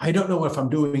 I don't know if I'm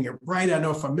doing it right. I don't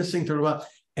know if I'm missing through a.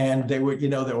 And they were,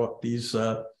 there were these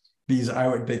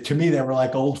to me, they were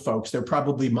like old folks. They're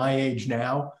probably my age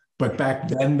now, but back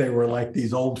then they were like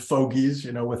these old fogies,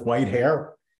 with white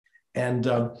hair. And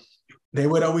they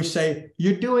would always say,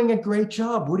 you're doing a great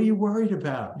job. What are you worried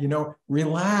about?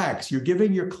 Relax. You're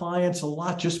giving your clients a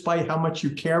lot just by how much you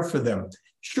care for them.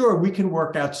 Sure, we can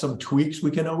work out some tweaks.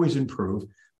 We can always improve,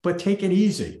 but take it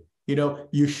easy.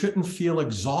 You shouldn't feel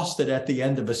exhausted at the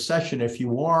end of a session. If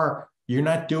you are, you're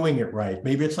not doing it right.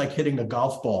 Maybe it's like hitting a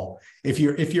golf ball. If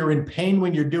you're in pain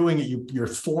when you're doing it, your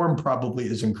form probably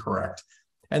isn't correct.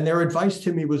 And their advice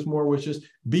to me was just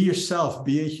be yourself,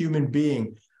 be a human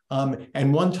being.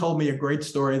 And one told me a great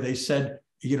story. They said,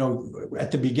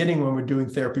 at the beginning when we're doing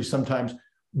therapy, sometimes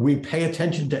we pay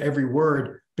attention to every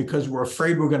word because we're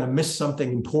afraid we're going to miss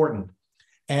something important.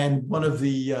 And one of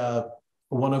these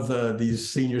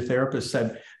senior therapists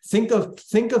said, think of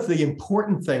the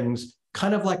important things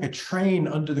kind of like a train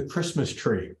under the Christmas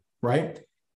tree, right?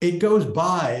 It goes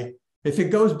by. If it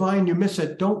goes by and you miss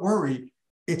it, don't worry.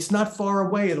 It's not far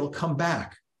away. It'll come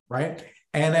back, right?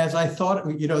 And as I thought,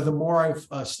 the more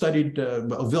I've studied,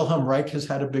 Wilhelm Reich has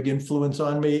had a big influence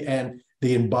on me, and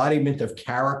the embodiment of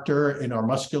character in our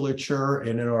musculature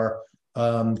and in our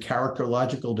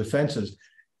characterological defenses.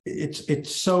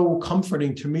 It's so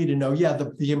comforting to me to know,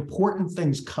 the important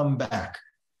things come back.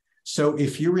 So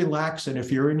if you relax and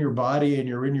if you're in your body and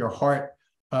you're in your heart,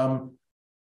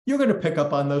 you're going to pick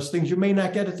up on those things. You may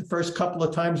not get it the first couple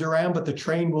of times around, but the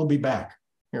train will be back.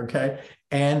 Okay.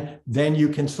 And then you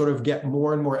can sort of get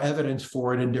more and more evidence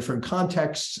for it in different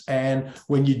contexts. And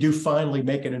when you do finally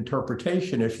make an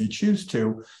interpretation, if you choose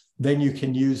to, then you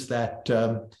can use that.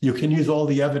 You can use all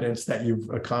the evidence that you've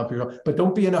accomplished, but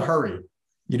don't be in a hurry.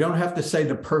 You don't have to say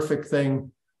the perfect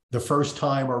thing the first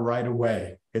time or right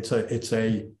away. It's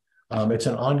an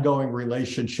ongoing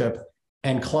relationship,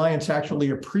 and clients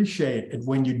actually appreciate it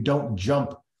when you don't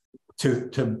jump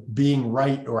to being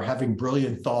right or having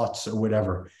brilliant thoughts or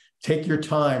whatever. Take your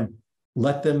time,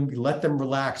 let them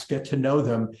relax, get to know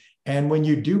them. And when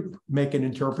you do make an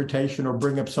interpretation or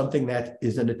bring up something that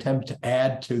is an attempt to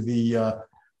add to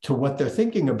what they're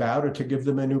thinking about or to give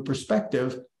them a new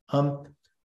perspective,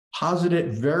 posit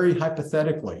it very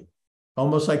hypothetically.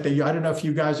 Almost like I don't know if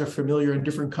you guys are familiar in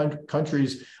different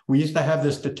countries. We used to have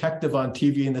this detective on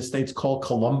TV in the States called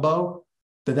Columbo.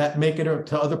 Did that make it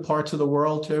to other parts of the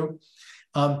world too?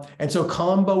 And so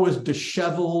Columbo was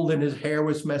disheveled and his hair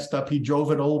was messed up. He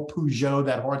drove an old Peugeot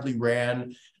that hardly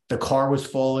ran. The car was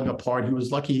falling apart. He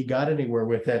was lucky he got anywhere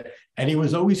with it. And he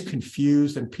was always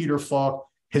confused. And Peter Falk,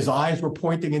 his eyes were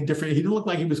pointing in different, he looked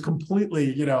like he was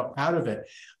completely, out of it,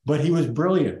 but he was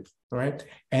brilliant. Right.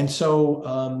 And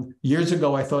so years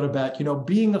ago, I thought about,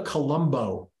 being a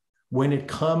Columbo when it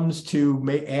comes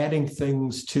to adding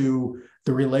things to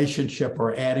the relationship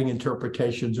or adding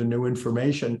interpretations or new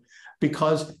information,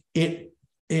 because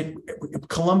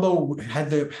Columbo had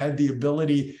the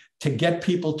ability to get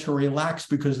people to relax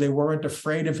because they weren't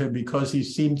afraid of him because he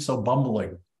seemed so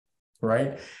bumbling.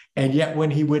 Right. And yet when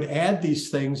he would add these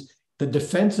things, the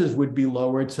defenses would be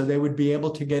lowered so they would be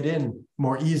able to get in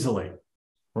more easily.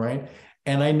 Right.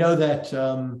 And I know that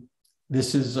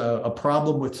this is a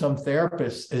problem with some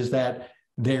therapists, is that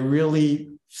they really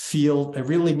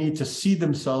need to see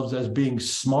themselves as being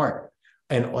smart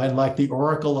and like the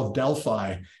Oracle of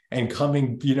Delphi and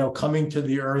coming to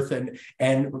the earth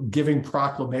and giving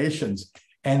proclamations.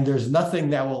 And there's nothing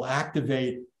that will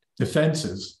activate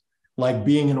defenses like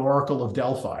being an Oracle of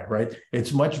Delphi, right?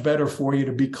 It's much better for you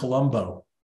to be Columbo.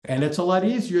 And it's a lot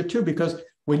easier too, because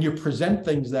when you present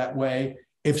things that way,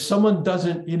 if someone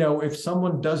doesn't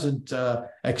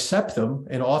accept them,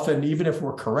 and often, even if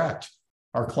we're correct,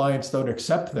 our clients don't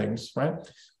accept things, right?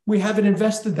 We haven't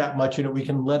invested that much in it. We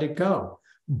can let it go.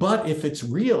 But if it's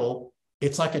real,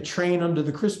 it's like a train under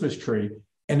the Christmas tree,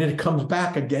 and it comes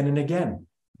back again and again,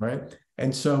 right?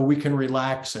 And so we can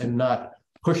relax and not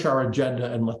push our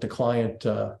agenda and let the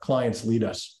clients lead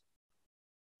us.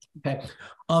 Okay.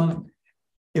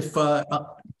 If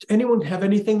anyone have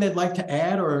anything they'd like to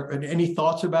add, or any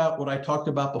thoughts about what I talked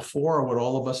about before, or what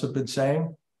all of us have been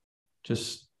saying,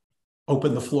 just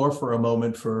open the floor for a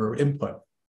moment for input.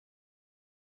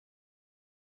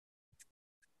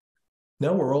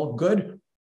 No, we're all good.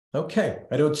 Okay,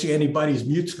 I don't see anybody's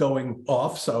mutes going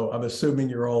off, so I'm assuming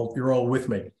you're all with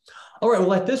me. All right,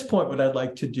 well, at this point, what I'd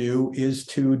like to do is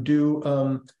to do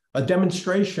a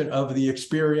demonstration of the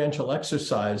experiential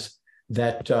exercise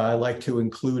that I like to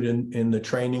include in the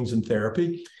trainings and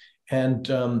therapy. And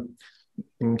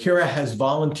Kira has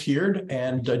volunteered,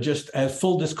 and just as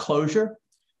full disclosure,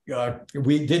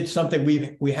 we did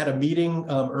something, we had a meeting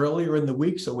earlier in the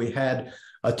week, so we had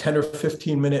a 10 or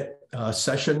 15 minute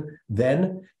session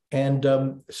then. And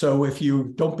so if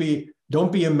you don't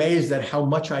be amazed at how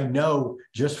much I know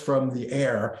just from the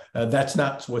air. That's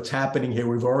not what's happening here.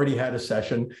 We've already had a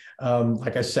session.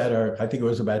 Like I said, I think it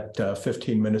was about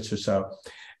 15 minutes or so.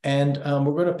 And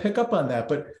we're going to pick up on that.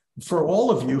 But for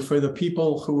all of you, for the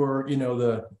people who are,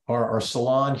 our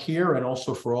salon here, and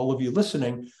also for all of you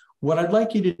listening, what I'd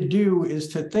like you to do is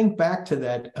to think back to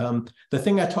that, the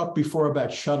thing I talked before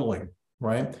about shuttling,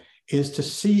 right, is to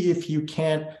see if you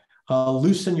can't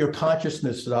loosen your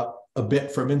consciousness up a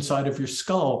bit from inside of your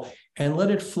skull and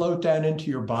let it float down into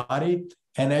your body.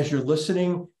 And as you're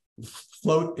listening,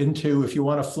 float into, if you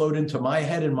want to float into my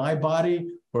head and my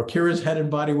body, or Kira's head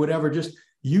and body, whatever, just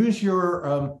use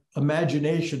your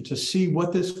imagination to see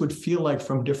what this would feel like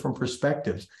from different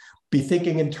perspectives. Be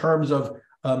thinking in terms of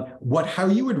how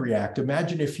you would react.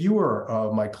 Imagine if you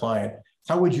were my client,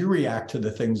 how would you react to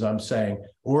the things I'm saying?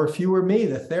 Or if you were me,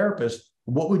 the therapist,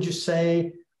 what would you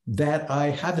say that I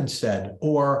haven't said?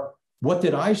 Or what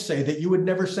did I say that you would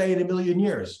never say in a million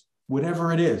years?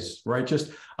 Whatever it is, right?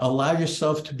 Just allow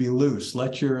yourself to be loose.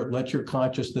 Let your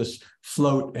consciousness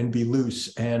float and be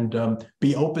loose, and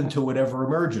be open to whatever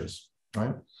emerges,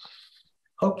 right?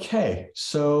 Okay,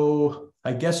 so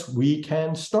I guess we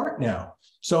can start now.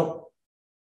 So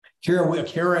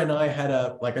Kira and I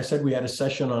had like I said, we had a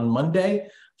session on Monday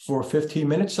for 15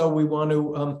 minutes. So we want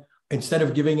to, instead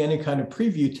of giving any kind of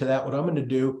preview to that, what I'm going to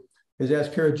do is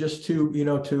ask Kira just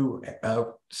to,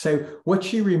 say what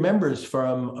she remembers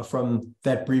from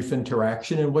that brief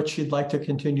interaction, and what she'd like to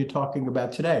continue talking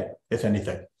about today, if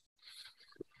anything.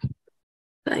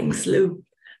 Thanks, Lou.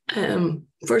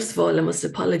 First of all, I must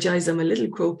apologize. I'm a little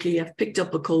croaky. I've picked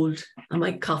up a cold. I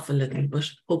might cough a little, but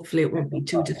hopefully it won't be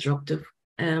too disruptive.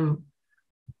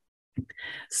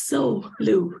 So,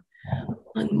 Lou,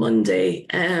 on Monday,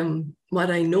 what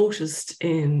I noticed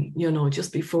in,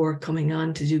 just before coming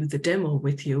on to do the demo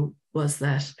with you, was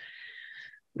that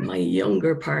my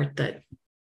younger part that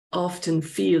often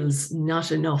feels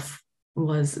not enough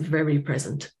was very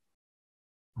present.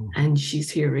 And she's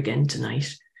here again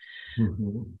tonight.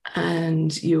 Mm-hmm.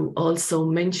 And you also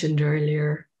mentioned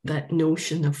earlier that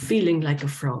notion of feeling like a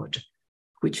fraud,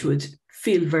 which would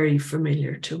feel very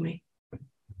familiar to me.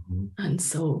 Mm-hmm. And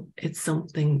so it's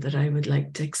something that I would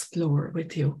like to explore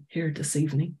with you here this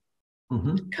evening.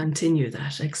 Mm-hmm. Continue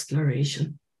that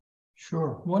exploration.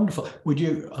 Sure. Wonderful. Would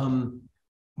you,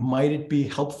 might it be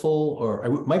helpful, or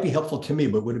it might be helpful to me,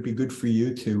 but would it be good for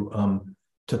you to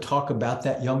talk about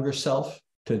that younger self,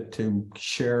 to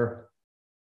share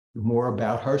more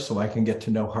about her so I can get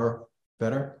to know her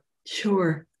better?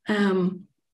 Sure. I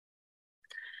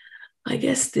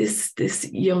guess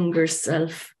this younger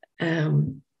self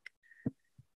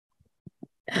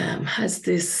has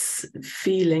this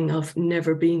feeling of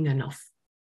never being enough,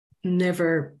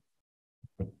 never,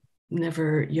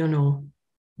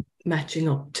 matching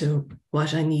up to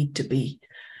what I need to be.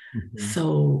 Mm-hmm.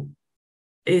 So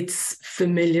it's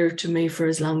familiar to me for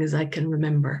as long as I can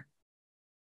remember.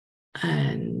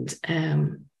 And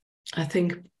I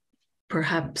think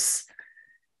perhaps,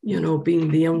 being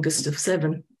the youngest of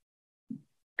 7,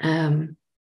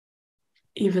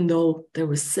 even though there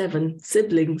were 7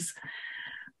 siblings,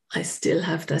 I still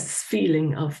have this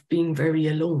feeling of being very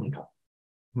alone.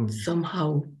 Mm-hmm.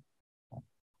 Somehow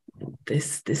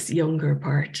this younger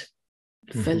part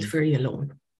felt very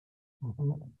alone.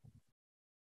 Mm-hmm.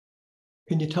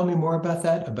 Can you tell me more about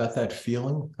that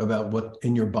feeling, about what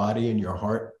in your body and your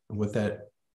heart, what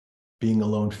that being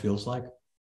alone feels like?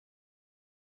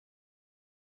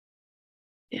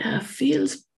 Yeah, it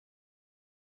feels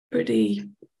pretty,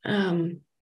 there's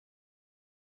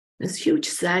huge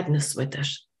sadness with it.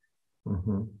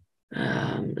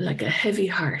 like a heavy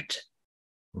heart.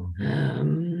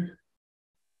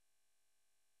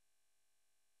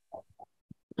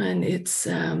 And it's,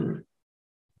 yeah,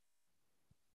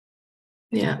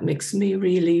 it makes me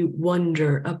really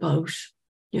wonder about,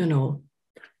 you know,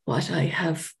 what I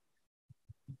have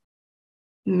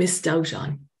missed out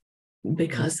on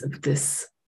because of this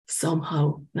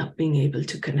somehow not being able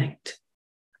to connect.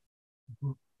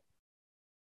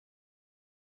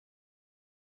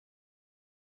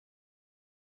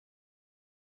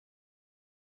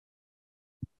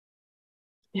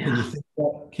 Yeah.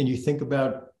 Can you think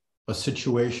about a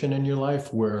situation in your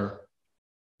life where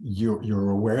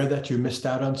you're aware that you missed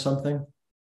out on something?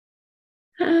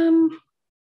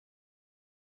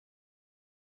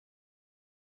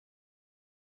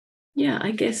 Yeah,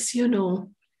 I guess, you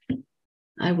know,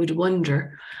 I would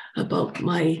wonder about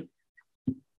my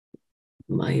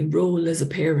role as a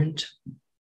parent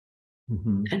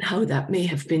and how that may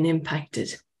have been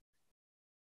impacted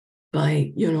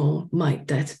by, you know,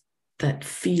 that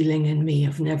feeling in me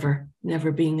of never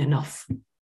being enough.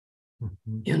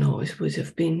 You know, it would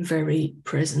have been very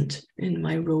present in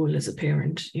my role as a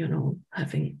parent, you know,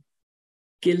 having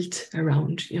guilt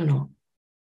around, you know,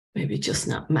 maybe just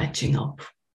not matching up.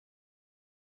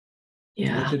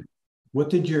 Yeah. What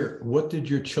did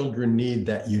your children need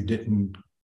that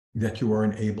you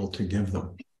weren't able to give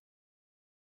them?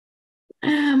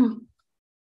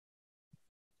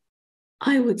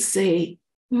 I would say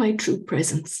my true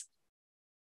presence.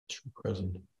 True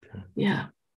presence. Okay. Yeah.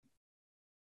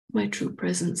 My true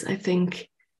presence. I think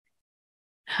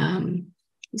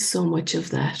so much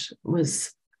of that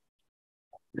was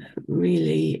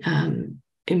really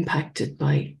impacted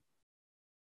by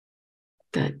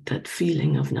that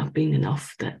feeling of not being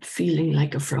enough, that feeling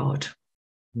like a fraud.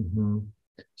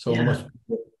 So almost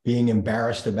being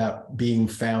embarrassed about being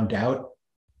found out.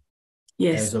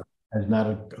 Yes. As not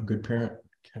a good parent.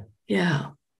 Okay.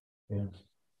 Yeah.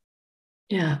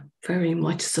 Yeah, very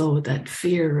much so. That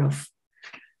fear of,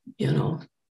 you know,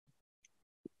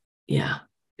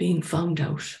 being found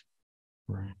out.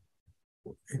 Right.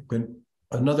 But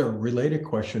another related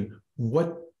question,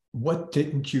 what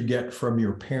didn't you get from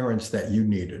your parents that you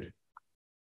needed?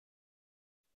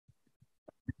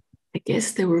 I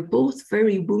guess they were both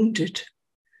very wounded.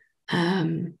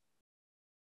 And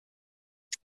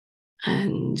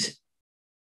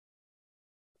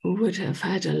would have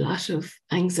had a lot of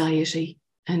anxiety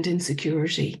and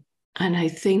insecurity. And I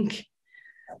think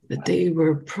that they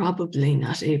were probably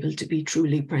not able to be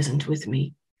truly present with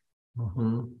me,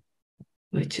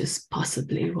 which is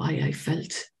possibly why I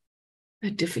felt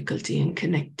a difficulty in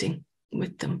connecting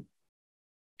with them.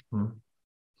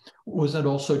 Was that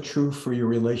also true for your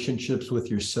relationships with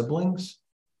your siblings?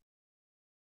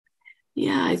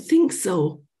 Yeah, I think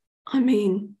so. I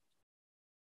mean,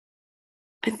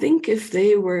 I think if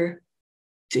they were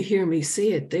to hear me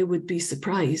say it, they would be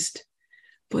surprised.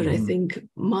 But I think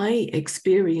my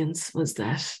experience was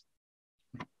that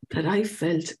I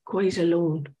felt quite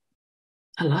alone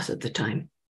a lot of the time.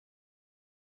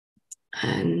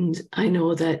 And I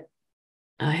know that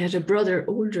I had a brother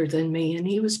older than me, and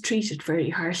he was treated very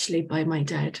harshly by my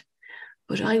dad,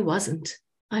 but I wasn't.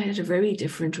 I had a very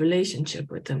different relationship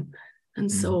with him.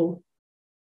 And so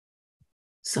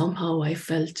somehow I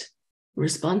felt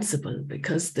responsible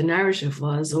because the narrative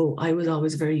was, oh, I was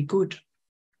always very good.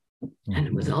 And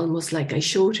it was almost like I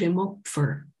showed him up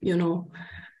for, you know,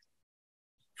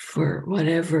 for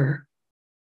whatever,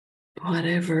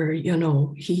 you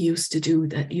know, he used to do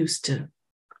that used to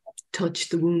touch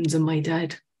the wounds of my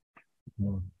dad.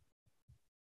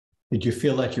 Did you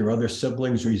feel like your other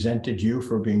siblings resented you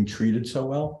for being treated so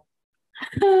well?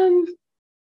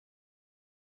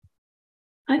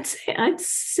 I'd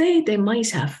say they might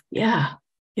have, yeah.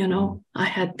 You know, I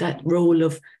had that role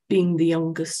of being the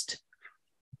youngest.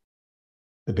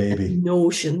 The baby. That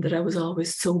notion that I was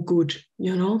always so good,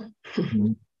 you know?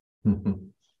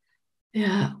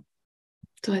 Yeah.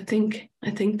 So I think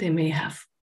they may have.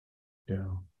 Yeah.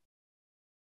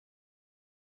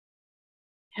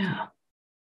 Yeah.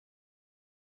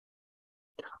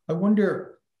 I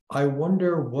wonder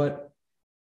what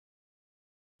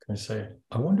can I say?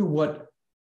 I wonder what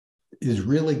is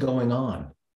really going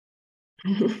on.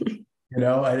 You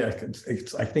know, I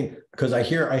think because I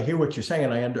hear what you're saying,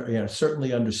 and I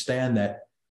certainly understand that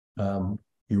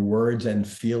your words and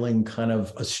feeling kind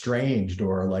of estranged,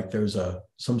 or like there's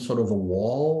some sort of a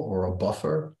wall or a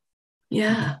buffer.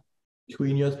 Yeah.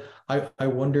 Between you. I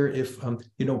wonder if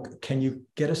you know, can you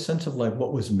get a sense of like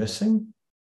what was missing,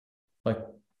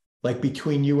 like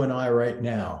between you and I right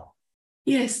now?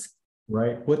 Yes.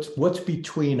 Right. What's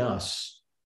between us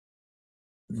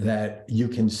that you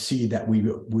can see that we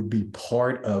would be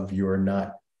part of your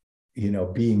not,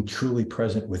 being truly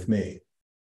present with me?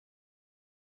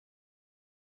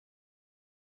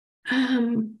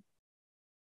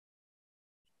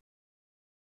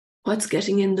 What's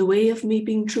getting in the way of me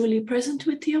being truly present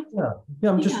with you? Yeah.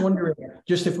 I'm just wondering,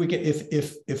 just if we get,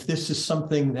 if this is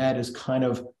something that is kind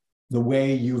of the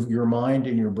way your mind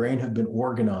and your brain have been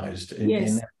organized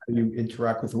in how you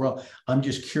interact with the world. I'm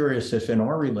just curious if in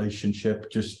our relationship,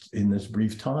 just in this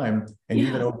brief time, and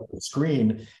even over the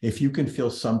screen, if you can feel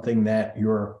something that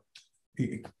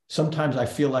sometimes I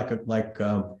feel like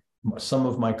some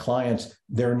of my clients,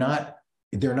 they're not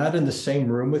in the same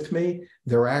room with me.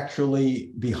 They're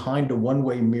actually behind a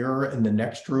one-way mirror in the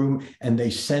next room, and they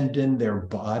send in their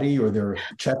body or their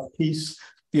chest piece.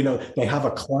 They have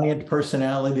a client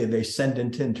personality they send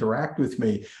in to interact with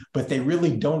me, but they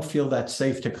really don't feel that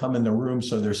safe to come in the room.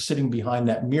 So they're sitting behind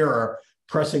that mirror,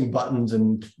 pressing buttons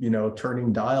and,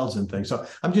 turning dials and things. So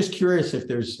I'm just curious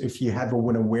if you have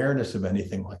an awareness of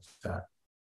anything like that.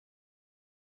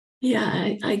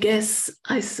 Yeah,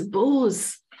 I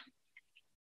suppose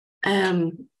I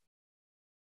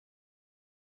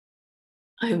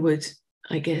would,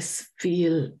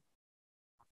 feel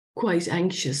quite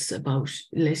anxious about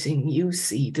letting you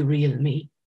see the real me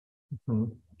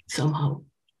somehow.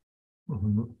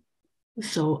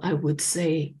 So I would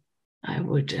say I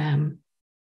would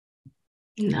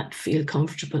not feel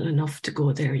comfortable enough to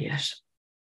go there yet.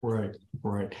 Right.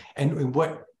 And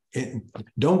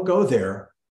don't go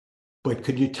there, but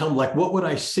could you tell me, what would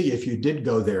I see if you did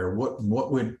go there?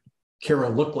 What would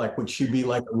Kira look like? Would she be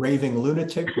like a raving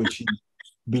lunatic? Would she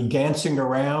be dancing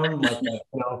around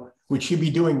would she be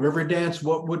doing river dance?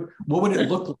 What would it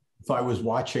look like if I was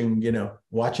watching your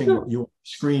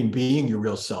screen, being your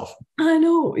real self? I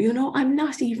know, I'm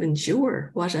not even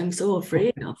sure what I'm so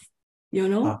afraid of,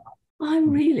 I'm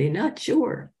really not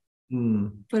sure.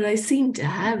 But I seem to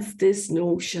have this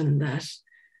notion that,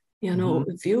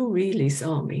 if you really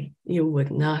saw me, you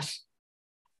would not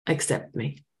accept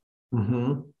me.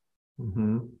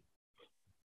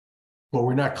 But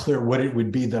we're not clear what it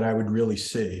would be that I would really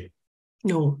see.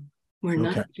 No, we're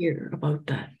not clear about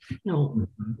that. No,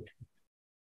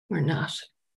 we're not.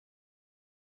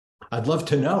 I'd love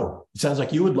to know. It sounds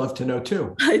like you would love to know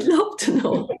too. I'd love to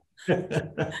know.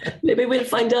 Maybe we'll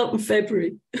find out in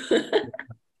February.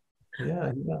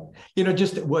 Yeah.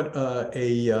 Just what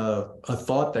a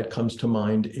thought that comes to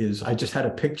mind is I just had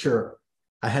a picture.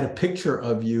 I had a picture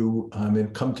of you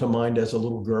and come to mind as a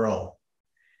little girl.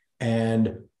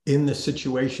 And in the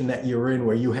situation that you're in,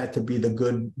 where you had to be the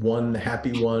good one, the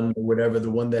happy one, or whatever,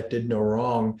 the one that did no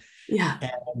wrong. Yeah.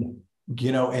 And,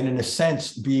 and in a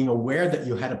sense, being aware that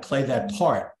you had to play that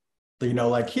part,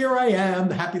 here I am,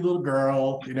 the happy little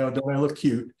girl, don't I look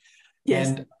cute?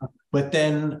 Yes. But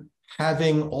then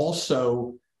having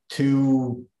also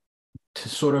to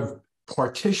sort of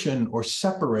partition or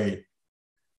separate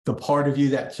the part of you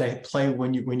that play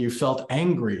when you felt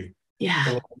angry.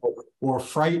 Yeah. Or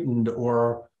frightened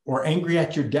or angry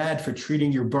at your dad for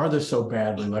treating your brother so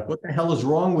badly. What the hell is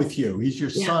wrong with you? He's your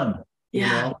son.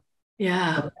 Yeah.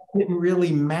 But that didn't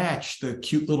really match the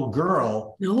cute little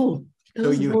girl. No, there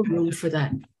was no room for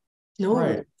that. No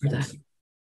room for that.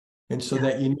 And so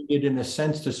that you needed, in a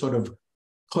sense, to sort of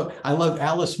put. I love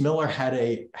Alice Miller had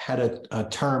a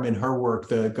term in her work,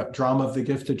 the drama of the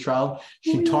gifted child.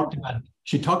 She talked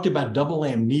about double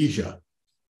amnesia.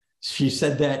 She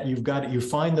said that you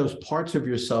find those parts of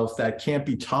yourself that can't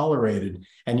be tolerated,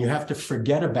 and you have to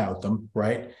forget about them,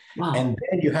 right? Wow. And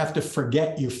then you have to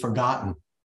forget you've forgotten.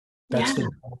 That's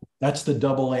the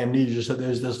double amnesia. So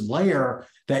there's this layer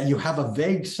that you have a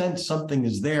vague sense something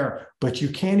is there, but you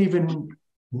can't even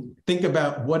think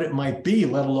about what it might be,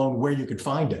 let alone where you could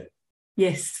find it.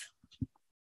 Yes.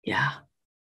 Yeah.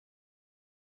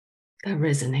 That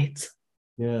resonates.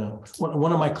 Yeah.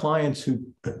 One of my clients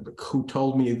who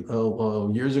told me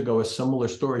years ago a similar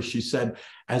story, she said,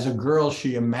 as a girl,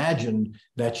 she imagined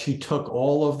that she took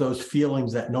all of those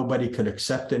feelings that nobody could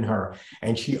accept in her,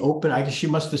 and she opened, I guess she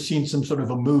must have seen some sort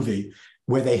of a movie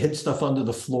where they hid stuff under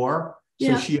the floor.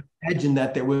 So she imagined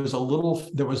that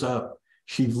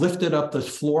she lifted up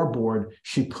this floorboard,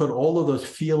 she put all of those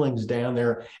feelings down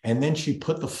there, and then she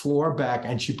put the floor back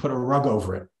and she put a rug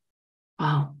over it.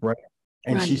 Wow. Right.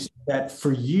 And she said that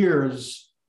for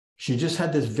years, she just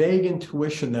had this vague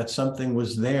intuition that something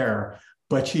was there,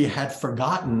 but she had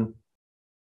forgotten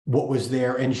what was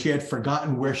there, and she had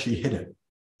forgotten where she hid it.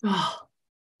 Oh,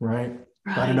 right.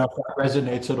 I don't know if that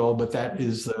resonates at all, but that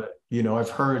is, I've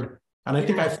heard, and I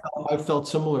think I felt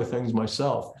similar things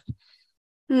myself.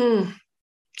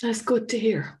 That's good to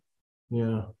hear.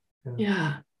 Yeah.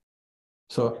 Yeah.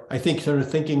 So I think sort of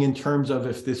thinking in terms of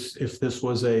if this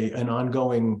was an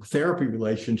ongoing therapy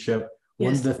relationship,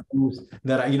 one of the things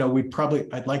that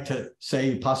I'd like to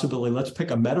say possibly, let's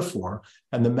pick a metaphor,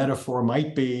 and the metaphor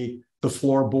might be the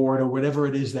floorboard or whatever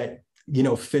it is that,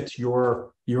 fits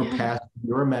your past,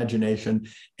 your imagination,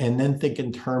 and then think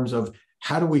in terms of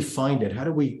how do we find it? How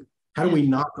do we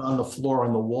knock on the floor,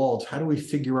 on the walls? How do we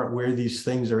figure out where these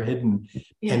things are hidden?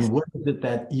 And what is it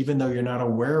that, even though you're not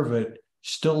aware of it,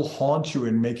 still haunts you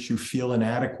and makes you feel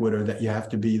inadequate, or that you have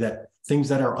to be, that things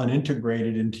that are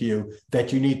unintegrated into you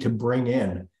that you need to bring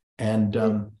in. And,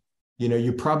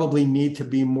 you probably need to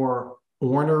be more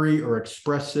ornery or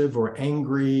expressive or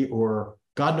angry or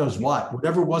God knows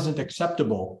whatever wasn't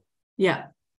acceptable. Yeah.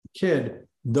 Kid,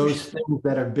 those things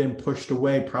that have been pushed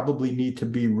away probably need to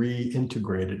be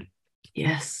reintegrated.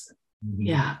 Yes. Mm-hmm.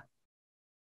 Yeah.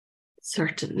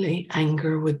 Certainly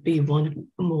anger would be one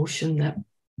emotion that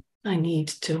I need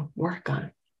to work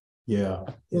on. Yeah.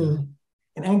 And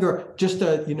anger, just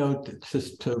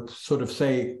to sort of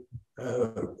say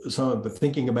some of the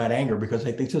thinking about anger, because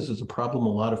I think this is a problem a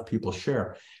lot of people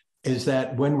share, is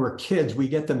that when we're kids, we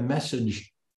get the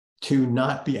message to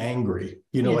not be angry.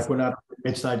 Like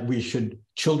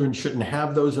children shouldn't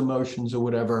have those emotions or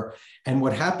whatever. And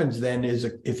what happens then is,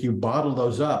 if you bottle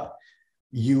those up,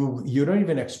 you don't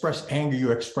even express anger,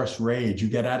 you express rage. You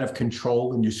get out of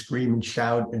control and you scream and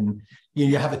shout and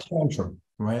you have a tantrum,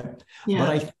 right? Yeah.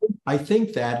 But I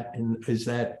think that is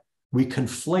that we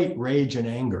conflate rage and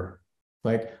anger.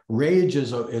 Like rage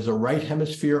is a right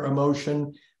hemisphere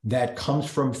emotion that comes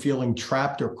from feeling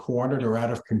trapped or cornered or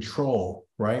out of control,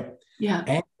 right? Yeah.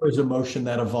 Anger is emotion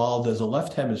that evolved as a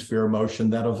left hemisphere emotion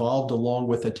that evolved along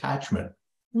with attachment.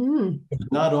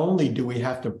 Not only do we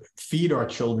have to feed our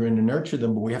children and nurture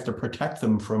them, but we have to protect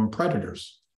them from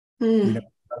predators,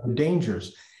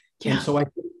 dangers. Yeah. And so I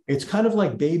think it's kind of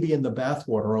like baby in the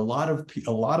bathwater.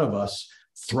 A lot of us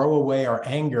throw away our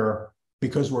anger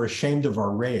because we're ashamed of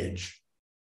our rage,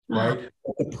 right?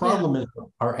 But the problem is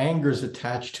our anger is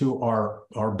attached to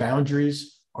our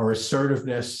boundaries, our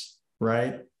assertiveness,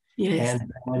 right? Yes.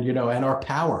 And our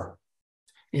power.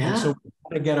 Yeah. And so we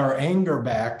got to get our anger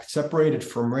back, separate it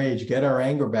from rage, get our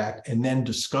anger back, and then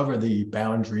discover the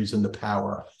boundaries and the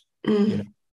power.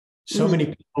 So many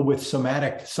people with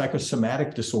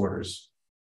psychosomatic disorders,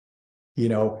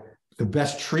 the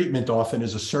best treatment often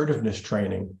is assertiveness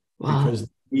training. Wow. Because they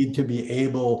need to be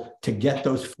able to get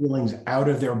those feelings out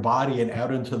of their body and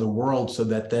out into the world, so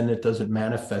that then it doesn't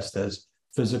manifest as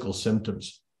physical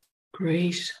symptoms.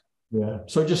 Great. Yeah.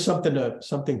 So just something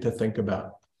to think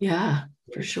about. Yeah,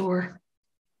 for sure.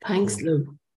 Thanks,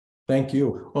 Lou. Thank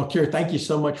you. Well, Kira, thank you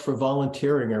so much for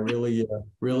volunteering. I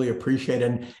really appreciate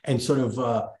it. And sort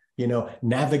of,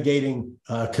 navigating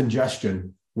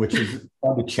congestion, which is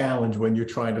a challenge when you're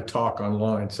trying to talk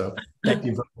online. So thank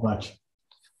you very much.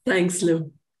 Thanks,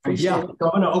 Lou. Appreciate it.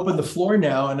 So I'm going to open the floor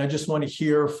now, and I just want to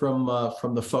hear from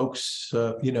the folks,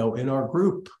 in our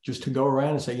group, just to go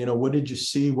around and say, what did you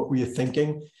see? What were you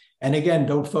thinking? And again,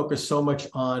 don't focus so much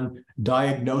on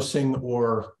diagnosing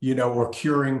or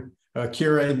curing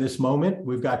Kira in this moment.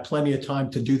 We've got plenty of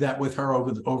time to do that with her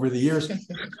over the years.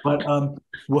 But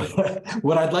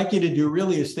what I'd like you to do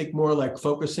really is think more like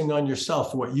focusing on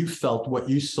yourself, what you felt, what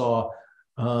you saw,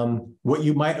 what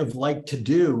you might have liked to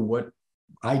do, what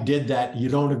I did that you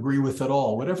don't agree with at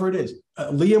all, whatever it is.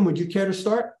 Liam, would you care to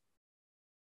start?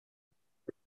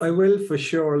 I will, for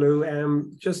sure,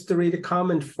 Lou. Just to read a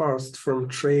comment first from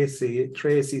Tracy.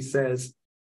 Tracy says,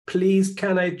 please,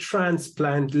 can I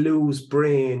transplant Lou's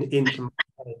brain into my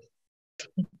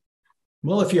head?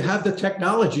 Well, if you have the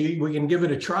technology, we can give it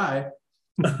a try.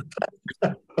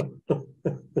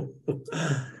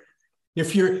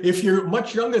 If you're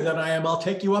much younger than I am, I'll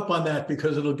take you up on that,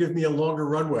 because it'll give me a longer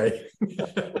runway.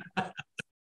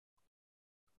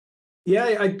 Yeah,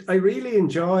 I really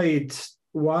enjoyed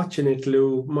watching it,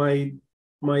 Lou.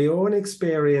 My own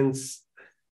experience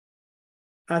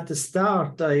at the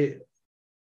start,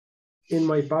 in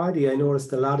my body, I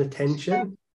noticed a lot of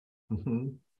tension,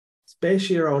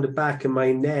 especially around the back of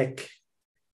my neck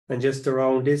and just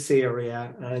around this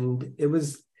area. And it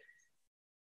was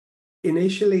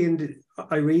initially,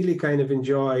 I really kind of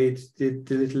enjoyed the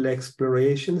little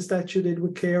explorations that you did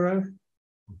with Kira,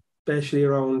 especially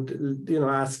around,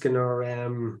 asking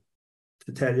her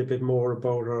to tell you a bit more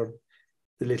about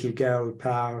the little girl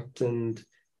part, and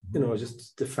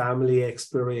just the family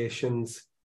explorations.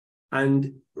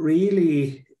 And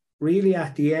really, really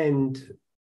at the end,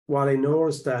 what I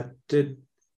noticed that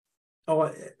all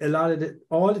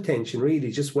the tension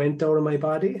really just went out of my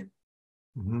body.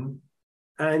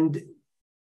 And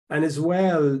as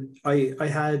well, I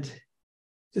had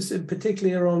just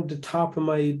particularly around the top of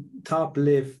my top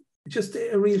lip, just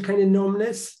a real kind of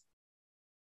numbness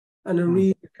and a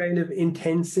real kind of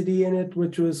intensity in it,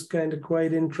 which was kind of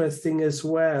quite interesting as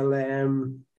well.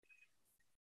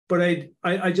 But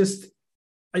I just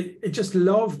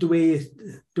loved the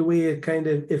way it kind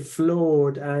of it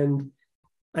flowed, and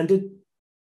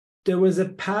there was a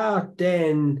part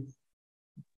then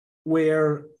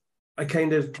where I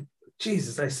kind of,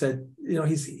 Jesus, I said, you know,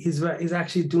 he's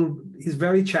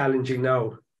very challenging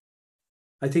now.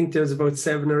 I think there was about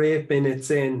 7 or 8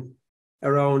 minutes in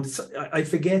around, I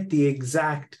forget the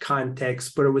exact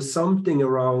context, but it was something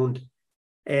around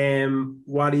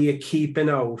what are you keeping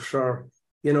out, or,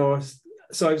 you know,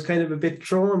 so I was kind of a bit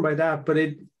thrown by that, but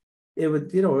it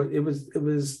would, you know,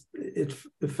 it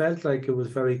felt like it was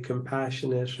very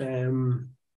compassionate.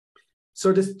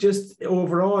 So this just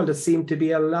overall, there seemed to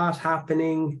be a lot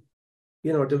happening.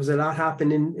 You know, there was a lot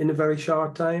happening in a very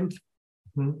short time.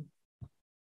 Mm-hmm.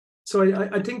 So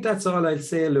I think that's all I'll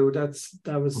say, Lou.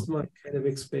 That was my kind of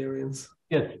experience.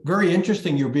 Yeah, very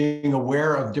interesting. You're being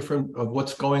aware of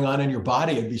what's going on in your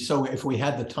body. It'd be so, if we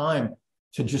had the time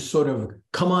to just sort of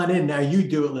come on in, now you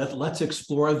do it. Let's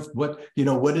explore what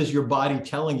is your body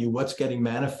telling you, what's getting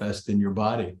manifest in your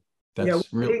body.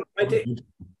 That's really.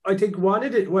 I think one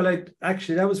of the,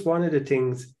 that was one of the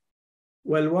things.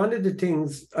 Well, one of the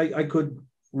things I could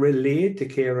relate to,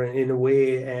 Kieran, in a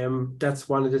way. That's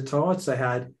one of the thoughts I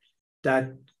had,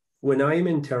 that when I'm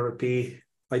in therapy,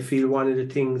 I feel one of the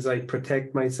things I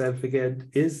protect myself against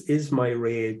is my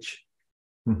rage,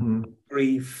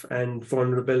 grief, and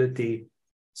vulnerability.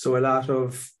 So a lot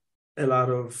of,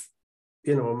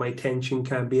 you know, my tension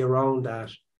can be around that.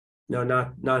 You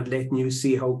know, not letting you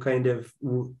see how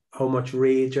much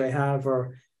rage I have,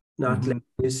 or not letting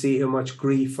you see how much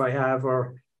grief I have,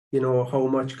 or, you know, how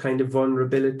much kind of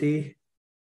vulnerability.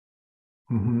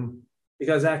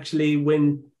 Because actually,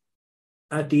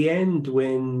 at the end,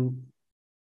 when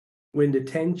the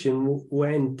tension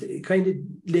went, it kind of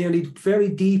nearly very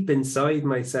deep inside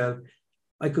myself,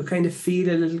 I could kind of feel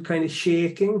a little kind of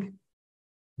shaking,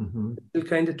 a little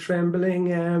kind of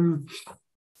trembling.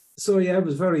 So yeah, it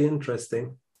was very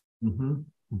interesting.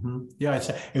 Yeah,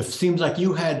 it seems like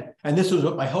you had, and this was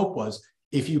what my hope was,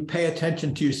 if you pay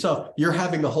attention to yourself, you're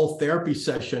having a whole therapy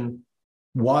session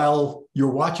while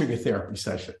you're watching a therapy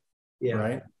session,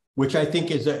 right? Which I think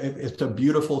it's a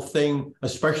beautiful thing,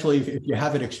 especially if you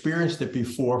haven't experienced it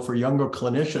before, for younger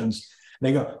clinicians.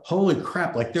 They go, holy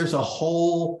crap, like there's a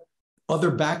whole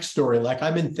other backstory. Like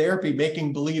I'm in therapy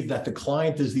making believe that the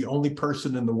client is the only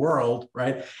person in the world,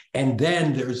 right? And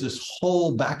then there's this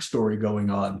whole backstory going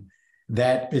on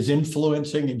that is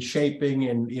influencing and shaping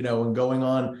and, you know, and going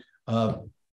on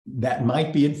that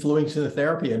might be influencing the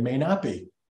therapy and may not be.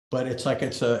 But it's like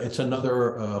it's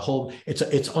another whole,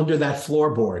 it's under that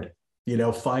floorboard, you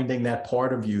know, finding that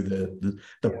part of you,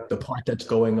 the part that's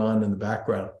going on in the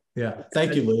background. Yeah.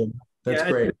 Thank you, Liam. That's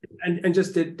great. And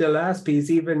just the last piece,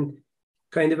 even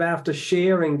kind of after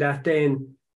sharing that,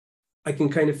 then I can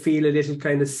kind of feel a little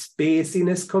kind of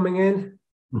spaciness coming in,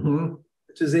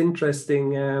 which is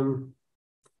interesting.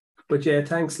 But yeah,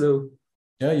 thanks, Lou.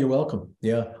 Yeah, you're welcome.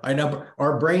 Yeah, I know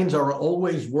our brains are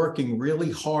always working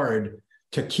really hard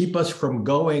to keep us from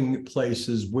going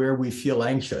places where we feel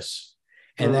anxious.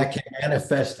 And that can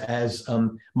manifest as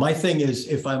my thing is,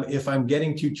 if I'm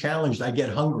getting too challenged, I get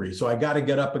hungry. So I got to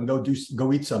get up and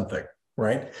go eat something,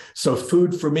 right? So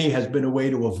food for me has been a way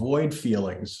to avoid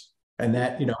feelings. And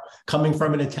that, you know, coming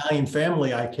from an Italian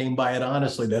family, I came by it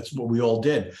honestly. That's what we all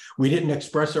did. We didn't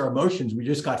express our emotions. We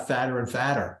just got fatter and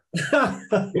fatter.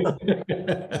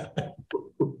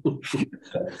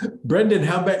 Brendan,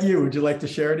 how about you? Would you like to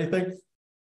share anything?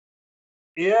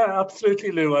 Yeah,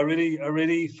 absolutely, Lou. I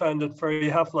really found it very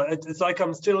helpful. It's like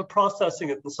I'm still processing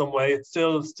it in some way. It's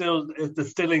still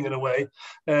distilling in a way,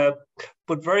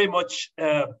 but very much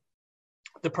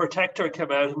the protector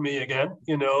came out of me again.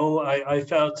 You know, I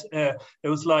felt it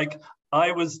was like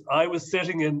I was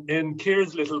sitting in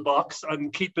Kira's little box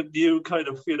and keeping you kind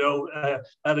of, you know,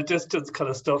 at a distance kind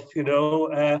of stuff. You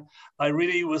know, I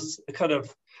really was kind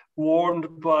of warmed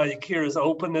by Kira's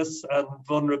openness and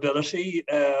vulnerability,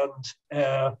 and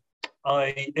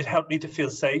it helped me to feel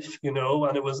safe, you know.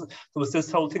 And there was this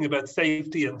whole thing about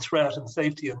safety and threat,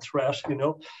 you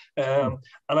know. And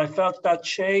I felt that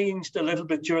changed a little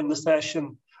bit during the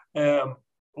session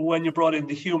when you brought in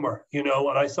the humor, you know,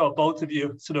 and I saw both of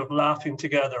you sort of laughing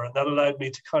together, and that allowed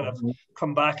me to kind of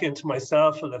come back into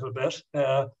myself a little bit.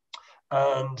 But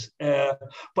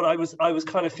I was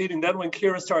kind of feeling then when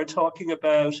Kira started talking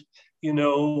about, you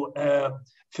know,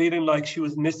 feeling like she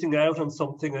was missing out on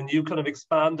something, and you kind of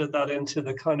expanded that into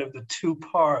the kind of the two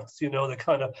parts, you know, the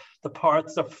kind of the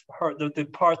parts of her, the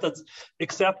part that's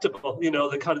acceptable, you know,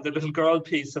 the kind of the little girl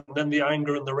piece, and then the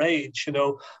anger and the rage, you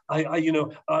know.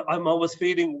 I'm always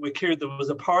feeling with Ciara, there was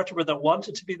a part of her that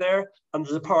wanted to be there, and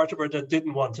there's a part of her that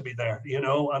didn't want to be there, you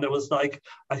know. And it was like,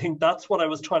 I think that's what I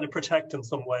was trying to protect in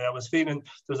some way. I was feeling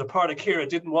there's a part of Ciara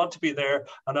didn't want to be there,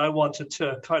 and I wanted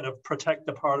to kind of protect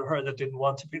the part of her that didn't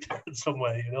want to be there in some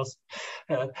way, you know.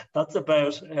 That's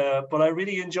about, but I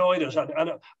really enjoyed it.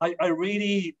 And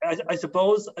I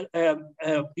suppose,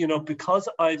 you know, because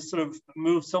I've sort of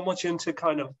moved so much into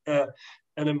kind of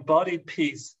an embodied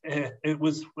piece, it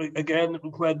was, again,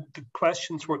 when the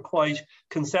questions were quite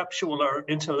conceptual or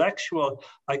intellectual,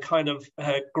 I kind of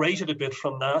grated a bit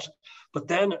from that. But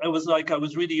then it was like I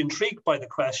was really intrigued by the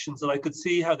questions, and I could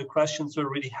see how the questions were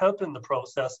really helping the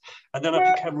process. And then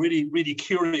I became really, really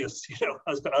curious, you know,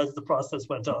 as the process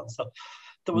went on. So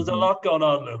there was a lot going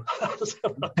on, Lou.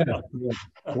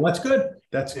 Well, that's good.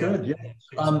 That's good. Yeah.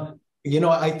 You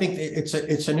know, I think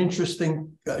it's an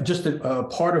interesting, just a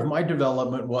part of my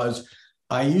development was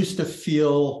I used to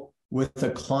feel with a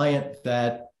client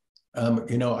that,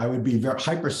 you know, I would be very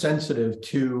hypersensitive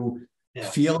to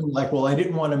feeling like, well, I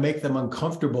didn't want to make them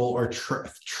uncomfortable or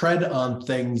tread on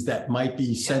things that might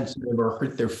be sensitive or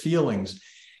hurt their feelings.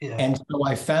 And so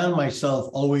I found myself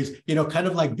always, you know, kind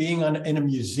of like being in a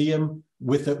museum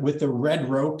with the red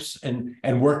ropes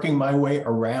and working my way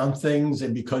around things.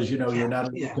 And because, you know, you're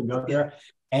not able to go there.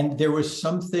 And there was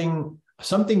something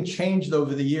changed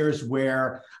over the years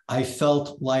where I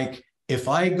felt like if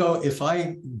I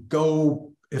climb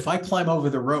over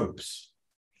the ropes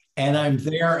and I'm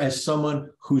there as someone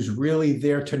who's really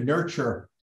there to nurture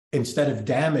instead of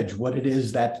damage what it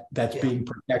is that's being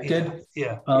protected.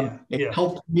 It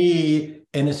helped me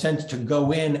in a sense to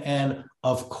go in, and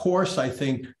of course I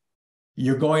think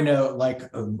you're going to like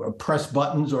press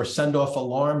buttons or send off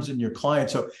alarms in your client.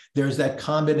 So there's that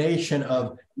combination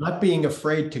of not being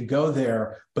afraid to go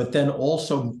there, but then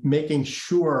also making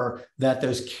sure that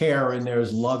there's care and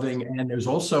there's loving, and there's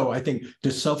also, I think,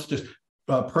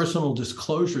 personal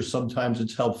disclosure. Sometimes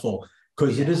it's helpful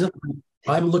because it isn't like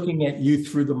I'm looking at you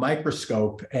through the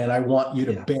microscope and I want you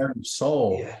to bare your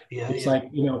soul. It's like,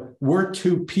 you know, we're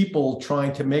two people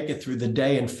trying to make it through the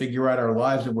day and figure out our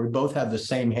lives, and we both have the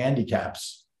same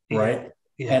handicaps, right?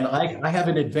 And I have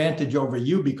an advantage over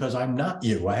you because I'm not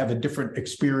you. I have a different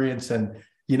experience and,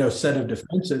 you know, set of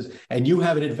defenses, and you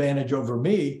have an advantage over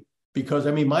me because,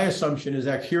 I mean, my assumption is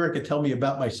that Ciara could tell me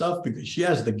about myself because she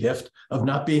has the gift of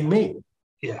not being me.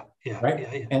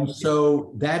 And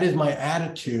so that is my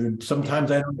attitude.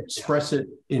 Sometimes I don't express it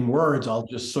in words. I'll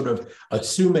just sort of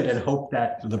assume it and hope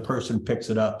that the person picks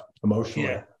it up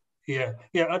emotionally.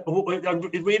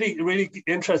 Really, really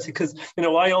interesting because, you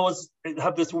know, I always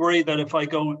have this worry that if I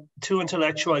go too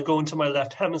intellectual, I go into my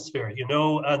left hemisphere, you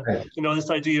know, and, you know,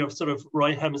 this idea of sort of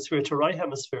right hemisphere to right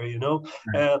hemisphere, you know.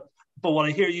 But what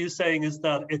I hear you saying is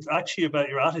that it's actually about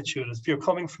your attitude. If you're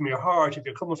coming from your heart, if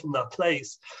you're coming from that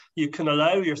place, you can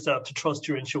allow yourself to trust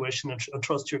your intuition and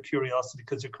trust your curiosity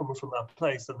because you're coming from that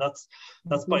place. And that's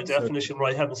by definition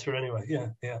right hemisphere anyway. Yeah.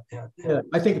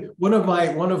 I think one of my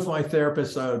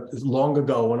therapists long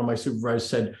ago, one of my supervisors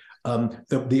said,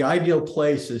 the ideal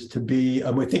place is to be,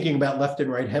 we're thinking about left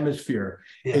and right hemisphere,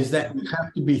 is that you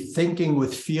have to be thinking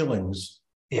with feelings.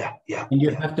 And you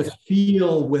have to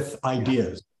feel with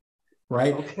ideas.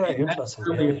 Right. Okay.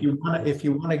 Really, if you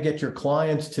want to get your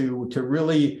clients to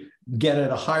really get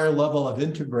at a higher level of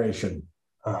integration,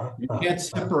 you can't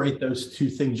separate those two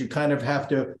things. You kind of have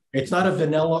to. It's not a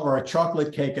vanilla or a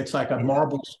chocolate cake. It's like a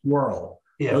marble swirl.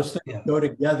 Those things go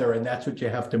together, and that's what you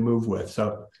have to move with.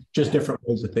 So, just different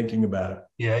ways of thinking about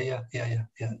it.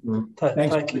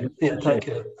 Thank you.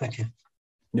 Thank you.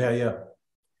 Yeah.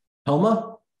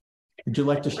 Helma, would you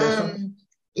like to share something?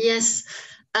 Yes.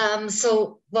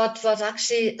 So what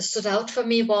actually stood out for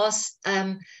me was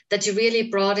that you really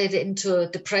brought it into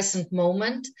the present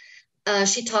moment.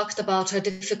 She talked about her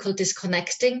difficulties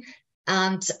connecting,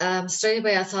 and straight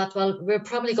away I thought, well, we're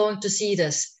probably going to see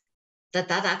this,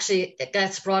 that actually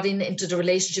gets brought into the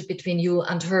relationship between you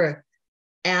and her.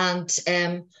 And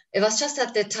it was just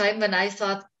at the time when I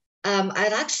thought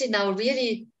I'd actually now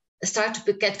really start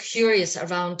to get curious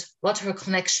around what her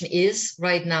connection is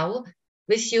right now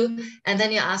with you. And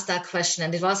then you asked that question,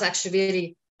 and it was actually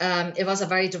really it was a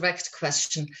very direct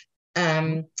question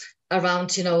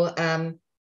around, you know,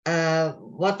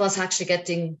 what was actually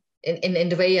getting in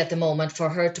the way at the moment for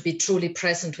her to be truly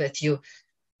present with you.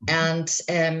 And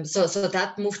so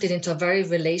that moved it into a very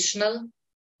relational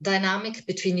dynamic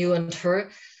between you and her.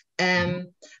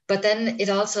 But then it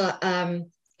also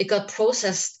it got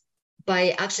processed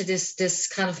by actually this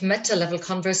kind of meta level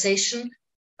conversation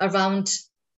around,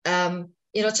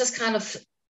 just kind of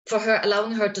for her,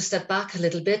 allowing her to step back a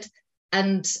little bit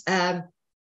and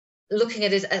looking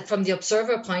at it from the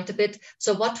observer point a bit.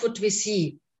 So what would we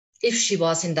see if she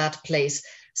was in that place?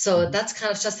 So that's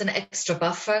kind of just an extra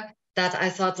buffer that I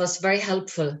thought was very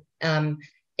helpful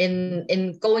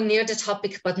in going near the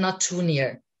topic, but not too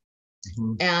near.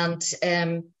 And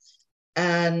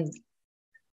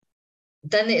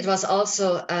then it was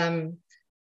also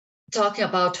talking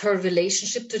about her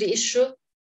relationship to the issue.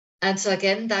 And so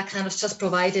again, that kind of just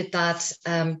provided that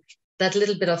that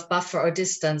little bit of buffer or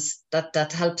distance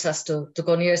that helps us to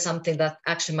go near something that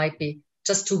actually might be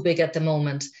just too big at the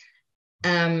moment.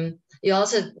 You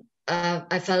also,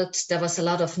 I felt there was a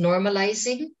lot of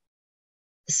normalizing.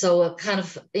 So kind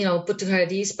of, putting her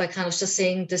at ease by kind of just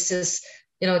saying, this is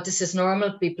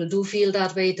normal. People do feel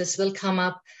that way. This will come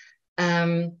up.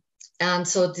 And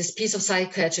so this piece of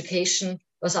psychoeducation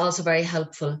was also very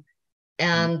helpful.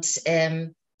 And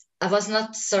I was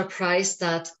not surprised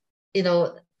that,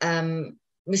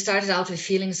 we started out with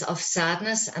feelings of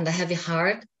sadness and a heavy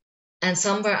heart. And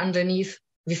somewhere underneath,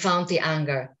 we found the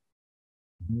anger.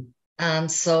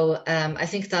 And so I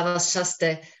think that was just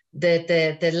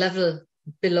the level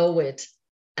below it.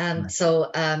 And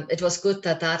so it was good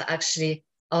that actually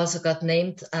also got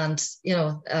named. And,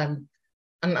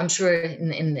 I'm sure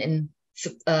in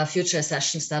future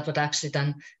sessions that would actually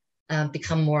then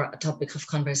become more a topic of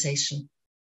conversation.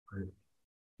 Great.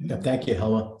 Yeah, thank you,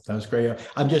 Helma. That was great.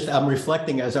 I'm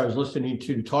reflecting as I was listening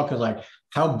to you talk, like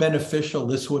how beneficial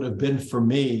this would have been for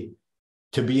me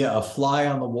to be a fly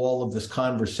on the wall of this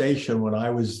conversation when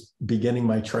I was beginning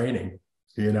my training,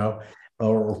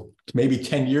 or maybe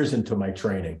 10 years into my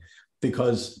training,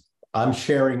 because I'm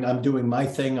doing my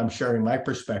thing, I'm sharing my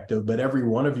perspective, but every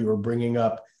one of you are bringing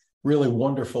up really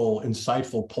wonderful,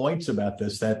 insightful points about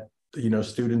this that,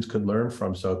 students could learn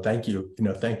from. So thank you,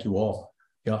 thank you all.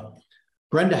 Yeah.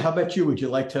 Brenda, how about you? Would you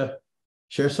like to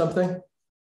share something?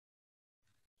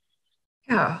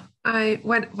 Yeah,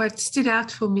 what stood out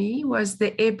for me was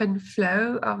the ebb and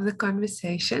flow of the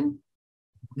conversation,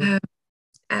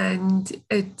 and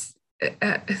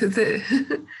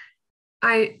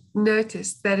I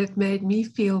noticed that it made me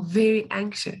feel very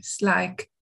anxious. Like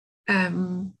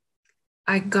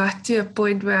I got to a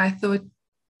point where I thought,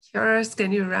 Chiara's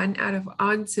going to run out of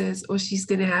answers, or she's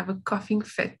going to have a coughing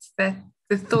fit. That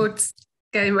the thoughts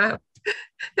came up.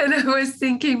 And I was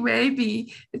thinking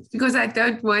maybe it's because I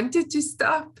don't want it to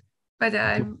stop, but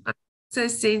I'm also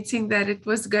sensing that it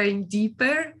was going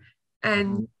deeper,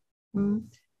 and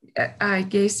I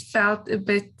guess felt a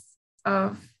bit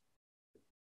of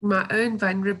my own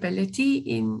vulnerability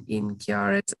in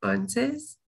Chiara's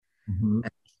answers.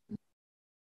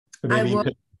 Maybe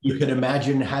you could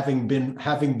imagine having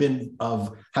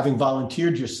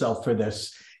volunteered yourself for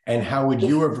this, and how would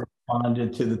you have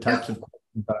responded to the types of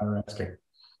questions that I'm asking?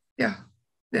 Yeah.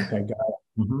 Okay, got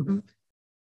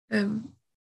it.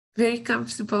 Very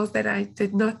comfortable that I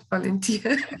did not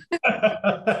volunteer.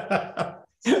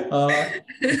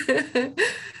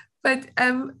 But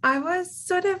I was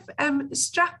sort of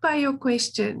struck by your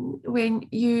question when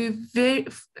you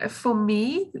for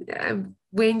me,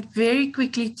 went very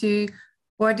quickly to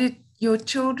what did your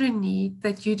children need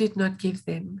that you did not give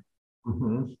them.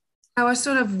 I was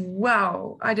sort of,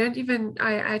 wow, I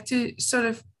had to sort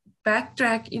of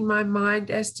backtrack in my mind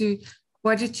as to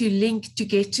what did you link to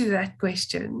get to that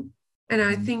question. And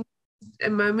I think a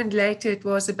moment later it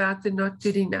was about the not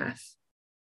good enough.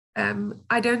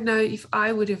 I don't know if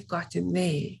I would have gotten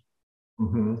there.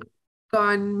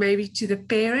 Gone maybe to the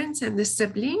parents and the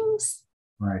siblings.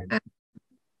 Right.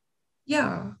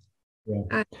 Yeah.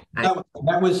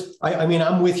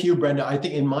 I'm with you, Brenda. I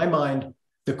think in my mind,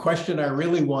 the question I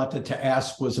really wanted to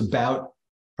ask was about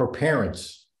her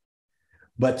parents.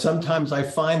 But sometimes I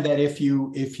find that if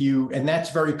you, and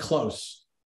that's very close,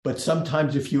 but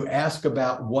sometimes if you ask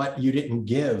about what you didn't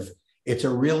give, it's a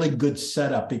really good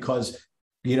setup, because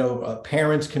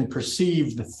parents can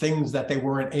perceive the things that they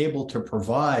weren't able to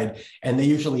provide, and they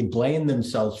usually blame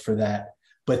themselves for that.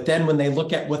 But then when they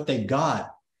look at what they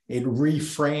got, it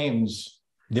reframes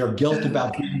their guilt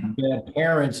about being bad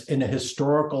parents in a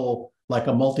historical, like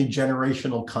a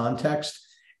multi-generational context.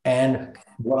 And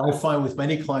what I find with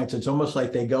many clients, it's almost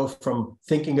like they go from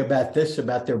thinking about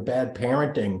their bad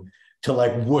parenting to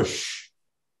like whoosh.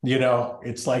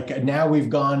 It's like now we've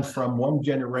gone from one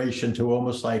generation to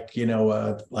almost like,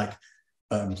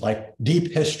 like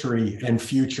deep history and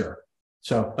future.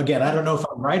 So again, I don't know if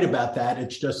I'm right about that.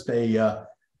 It's just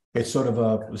it's sort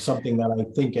of something that I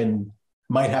think and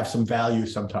might have some value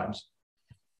sometimes.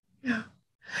 Yeah.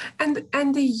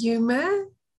 And the humor.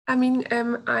 I mean,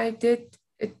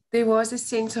 there was a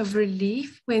sense of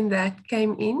relief when that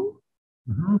came in.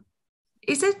 Mm-hmm.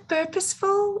 Is it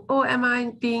purposeful, or am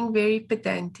I being very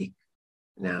pedantic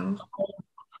now?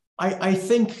 I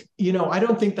think, I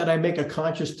don't think that I make a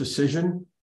conscious decision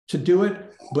to do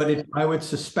it, but I would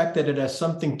suspect that it has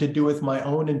something to do with my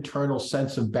own internal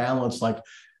sense of balance, like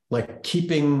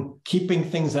keeping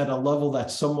things at a level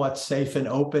that's somewhat safe and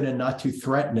open and not too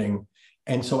threatening.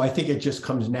 And so I think it just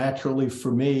comes naturally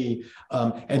for me,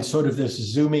 and sort of this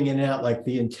zooming in and out, like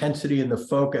the intensity and the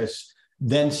focus,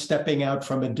 then stepping out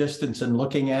from a distance and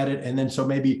looking at it. And then so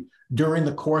maybe during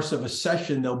the course of a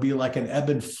session, there'll be like an ebb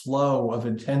and flow of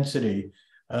intensity,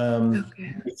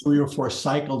 okay. 3 or 4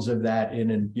 cycles of that in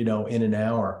an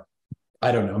hour.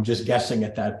 I don't know, I'm just guessing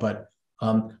at that, but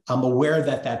I'm aware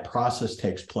that process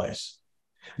takes place.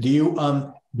 Do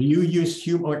you use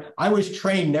humor? I was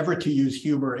trained never to use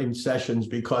humor in sessions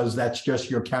because that's just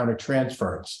your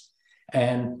countertransference.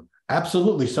 And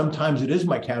absolutely, sometimes it is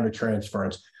my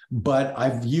countertransference, but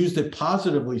I've used it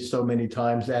positively so many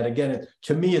times that, again,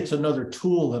 to me, it's another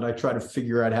tool that I try to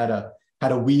figure out how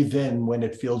to weave in when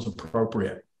it feels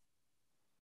appropriate.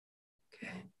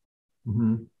 Okay.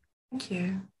 Mm-hmm. Thank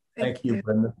you. Thank you,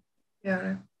 Brenda.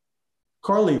 Yeah.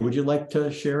 Carly, would you like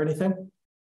to share anything?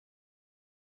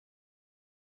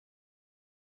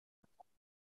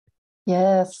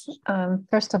 Yes.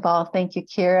 First of all, thank you,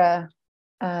 Kira,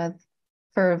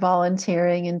 for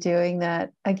volunteering and doing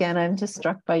that. Again, I'm just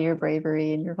struck by your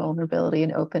bravery and your vulnerability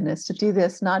and openness to do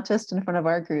this, not just in front of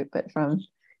our group, but from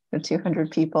 200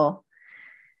 people.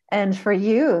 And for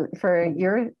you, for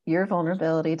your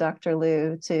vulnerability, Dr.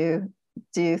 Liu, to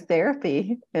do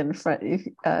therapy in front,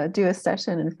 do a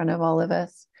session in front of all of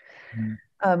us.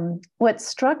 What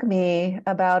struck me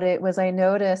about it was I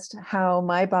noticed how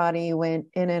my body went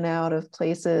in and out of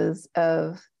places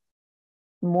of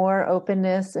more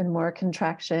openness and more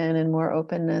contraction and more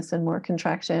openness and more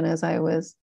contraction as I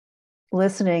was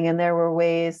listening. And there were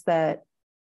ways that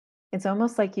it's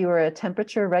almost like you were a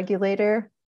temperature regulator,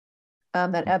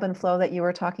 that ebb and flow that you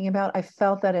were talking about. I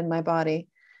felt that in my body,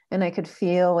 and I could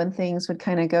feel when things would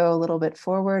kind of go a little bit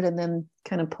forward and then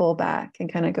kind of pull back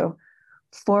and kind of go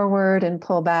forward and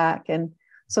pull back. And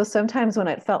so sometimes when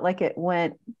it felt like it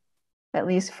went, at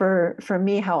least for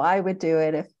me, how I would do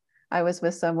it, if I was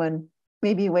with someone,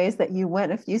 maybe ways that you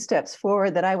went a few steps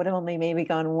forward that I would have only maybe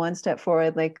gone one step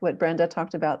forward, like what Brenda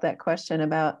talked about, that question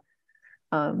about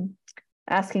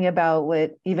asking about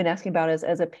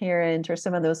as a parent, or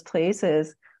some of those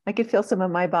places, I could feel some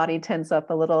of my body tense up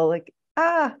a little, like,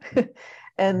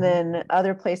 and then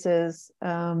other places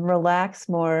relax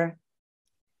more.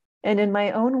 And in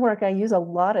my own work, I use a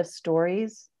lot of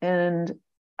stories, and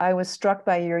I was struck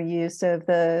by your use of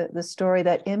the story,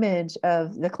 that image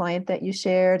of the client that you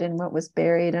shared and what was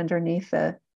buried underneath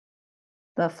the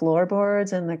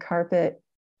floorboards and the carpet.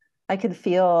 I could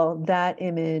feel that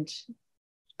image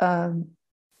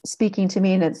speaking to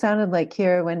me. And it sounded like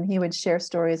here, when he would share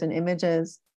stories and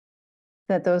images,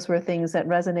 that those were things that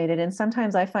resonated. And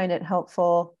sometimes I find it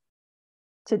helpful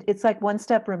it's like one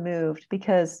step removed,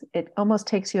 because it almost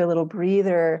takes you a little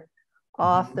breather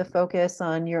off the focus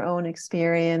on your own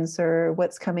experience or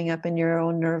what's coming up in your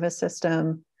own nervous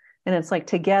system. And it's like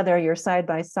together, you're side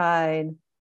by side,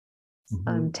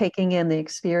 taking in the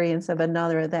experience of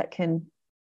another, that can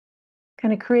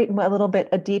kind of create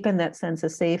deepen that sense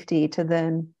of safety, to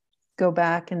then go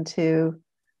back into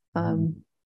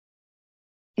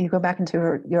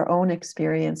your own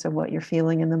experience of what you're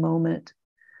feeling in the moment.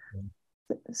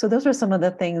 So those were some of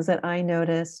the things that I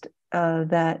noticed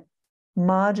that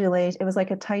modulate. It was like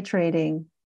a titrating.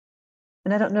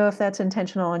 And I don't know if that's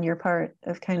intentional on your part,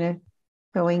 of kind of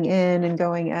going in and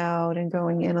going out and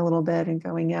going in a little bit and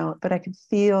going out, but I could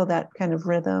feel that kind of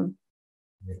rhythm.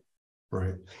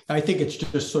 Right. I think it's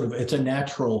just sort of, it's a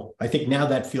natural, I think now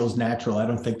that feels natural. I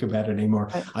don't think about it anymore.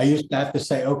 Right. I used to have to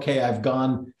say, okay, I've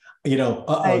gone,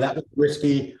 that was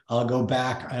risky, I'll go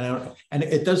back. And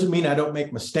it doesn't mean I don't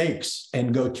make mistakes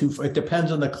and go too far. It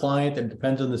depends on the client, it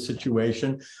depends on the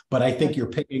situation. But I think you're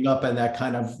picking up on that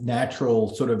kind of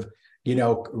natural sort of,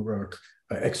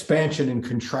 expansion and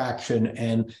contraction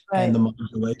and the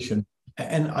modulation.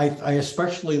 And I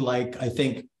especially like, I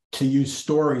think, to use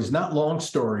stories, not long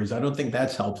stories. I don't think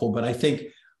that's helpful, but I think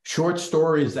short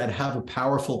stories that have a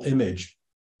powerful image,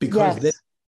 because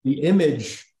the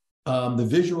image, the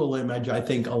visual image, I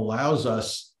think, allows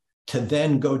us to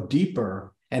then go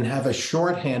deeper and have a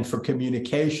shorthand for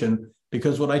communication.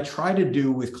 Because what I try to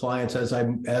do with clients as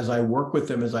I work with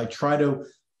them is I try to,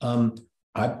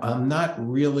 I'm not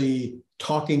really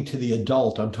talking to the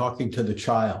adult, I'm talking to the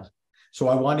child. So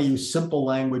I want to use simple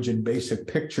language and basic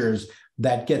pictures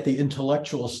that get the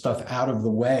intellectual stuff out of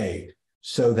the way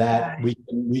so that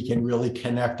we can really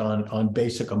connect on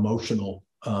basic emotional,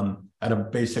 at a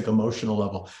basic emotional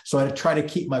level. So I try to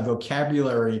keep my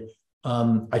vocabulary.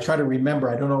 I try to remember,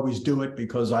 I don't always do it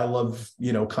because I love,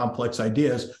 complex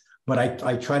ideas, but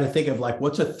I try to think of like,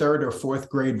 what's a third or fourth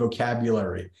grade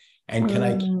vocabulary? And can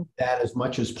I keep that as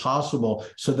much as possible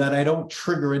so that I don't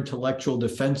trigger intellectual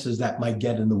defenses that might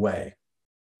get in the way?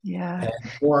 Yeah. And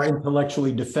the more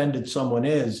intellectually defended someone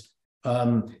is,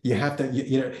 you have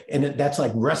to, and that's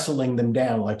like wrestling them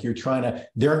down. Like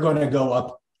they're going to go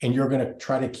up and you're going to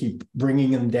try to keep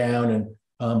bringing them down.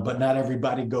 And, but not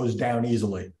everybody goes down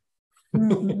easily.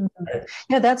 Mm-hmm. Right?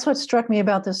 Yeah, that's what struck me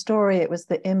about the story. It was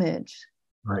the image.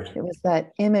 Right. It was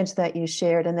that image that you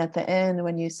shared. And at the end,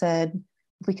 when you said,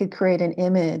 if we could create an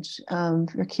image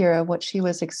for Kira, what she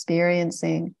was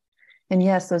experiencing. And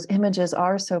yes, those images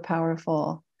are so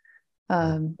powerful.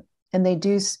 And they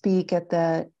do speak at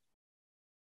that,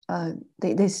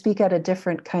 they speak at a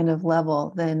different kind of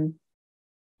level than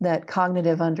that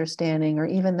cognitive understanding or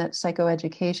even that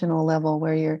psychoeducational level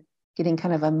where you're getting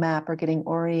kind of a map or getting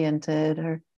oriented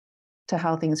or to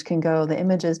how things can go. The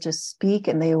images just speak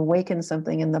and they awaken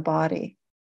something in the body.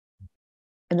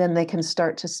 And then they can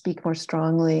start to speak more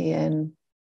strongly and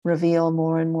reveal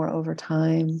more and more over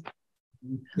time.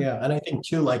 Yeah, and I think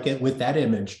too, like with that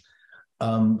image,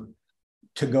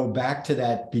 to go back to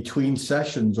that between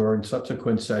sessions or in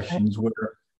subsequent sessions where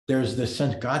there's this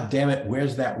sense, God damn it,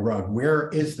 where's that rug? Where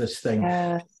is this thing?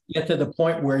 Get to the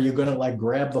point where you're going to like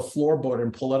grab the floorboard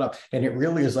and pull it up. And it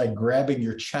really is like grabbing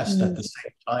your chest at the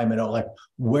same time. And like,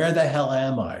 where the hell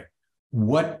am I?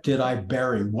 What did I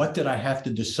bury? What did I have to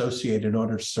dissociate in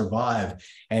order to survive?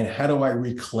 And how do I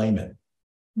reclaim it?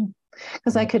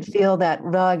 Because I could feel that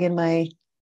rug in my,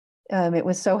 it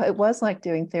was like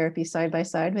doing therapy side by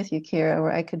side with you, Kira,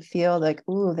 where I could feel like,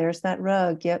 ooh, there's that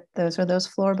rug. Yep, those are those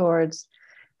floorboards.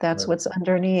 That's what's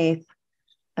underneath.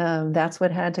 That's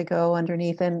what had to go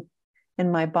underneath. And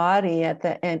in my body at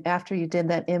the end, after you did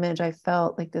that image, I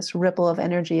felt like this ripple of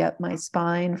energy up my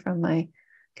spine from my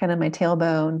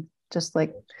tailbone, just like,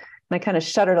 and I kind of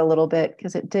shuddered a little bit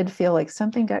because it did feel like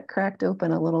something got cracked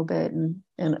open a little bit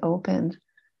and opened.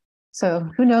 So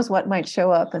who knows what might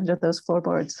show up under those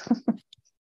floorboards.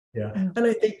 Yeah. And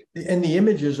I think, and the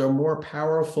images are more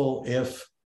powerful if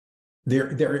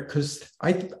they're because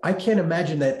I can't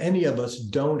imagine that any of us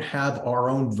don't have our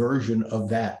own version of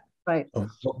that, right,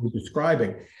 of what we're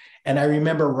describing. And I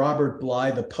remember Robert Bly,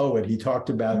 the poet, he talked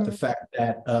about the fact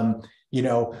that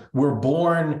we're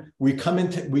born, we come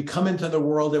into the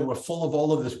world and we're full of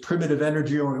all of this primitive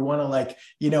energy, or we want to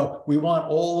we want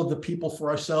all of the people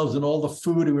for ourselves and all the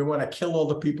food, and we want to kill all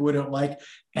the people we don't like.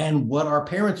 And what our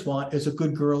parents want is a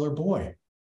good girl or boy.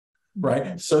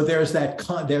 Right. So there's that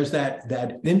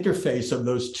interface of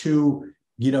those two,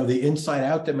 the inside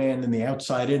out demand and the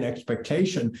outside in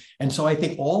expectation. And so I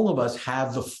think all of us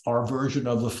have our version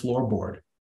of the floorboard.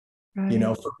 Right.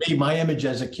 For me, my image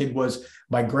as a kid was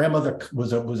my grandmother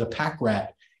was a pack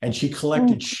rat, and she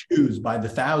collected shoes by the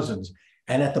thousands.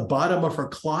 And at the bottom of her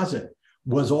closet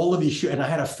was all of these shoes. And I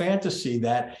had a fantasy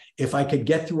that if I could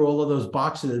get through all of those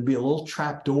boxes, there'd be a little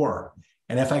trap door.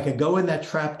 And if I could go in that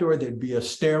trapdoor, there'd be a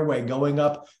stairway going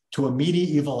up to a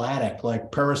medieval attic, like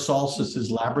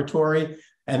Paracelsus's laboratory.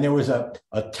 And there was a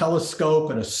telescope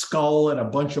and a skull and a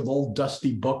bunch of old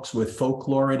dusty books with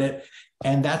folklore in it.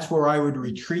 And that's where I would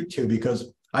retreat to,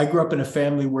 because I grew up in a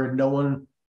family where no one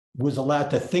was allowed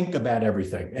to think about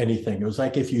anything. It was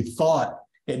like if you thought,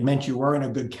 it meant you weren't a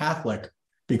good Catholic,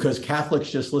 because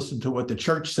Catholics just listen to what the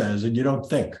church says and you don't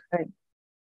think. Right.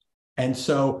 And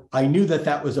so I knew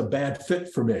that was a bad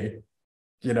fit for me,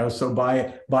 so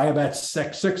by about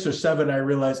six or seven, I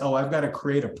realized, I've got to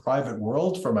create a private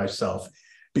world for myself,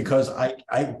 because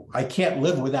I can't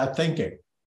live without thinking.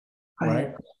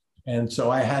 Right. And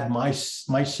so I had my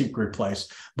secret place,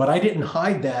 but I didn't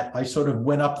hide that. I sort of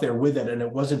went up there with it, and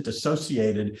it wasn't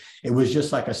dissociated. It was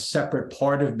just like a separate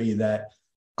part of me that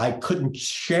I couldn't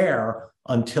share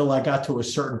until I got to a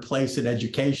certain place in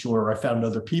education where I found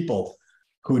other people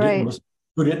who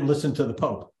didn't listen to the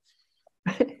Pope.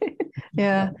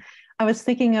 Yeah. I was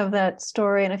thinking of that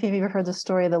story, and if you've ever heard the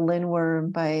story of the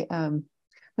Lindworm by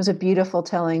there's a beautiful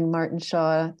telling Martin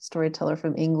Shaw, storyteller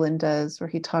from England, does, where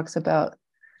he talks about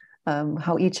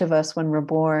how each of us, when we're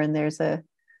born, there's a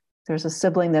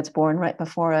sibling that's born right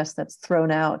before us that's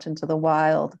thrown out into the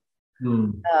wild.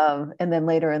 And then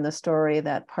later in the story,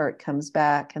 that part comes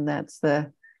back, and it's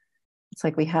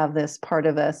like we have this part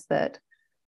of us that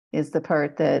is the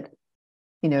part that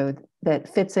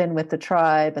that fits in with the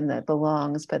tribe and that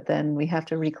belongs, but then we have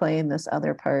to reclaim this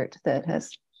other part that has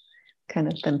kind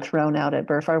of been thrown out at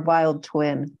birth, our wild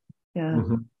twin. Yeah.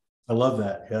 Mm-hmm. I love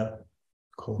that. Yeah.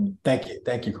 Cool. Thank you.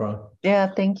 Thank you, Carl.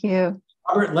 Yeah, thank you.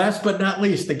 Robert, last but not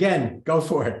least, again, go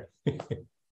for it.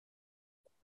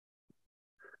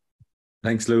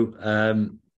 Thanks, Lou.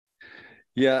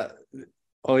 Yeah,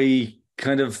 I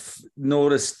kind of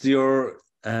noticed your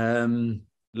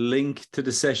link to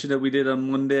the session that we did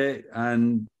on Monday,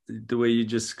 and the way you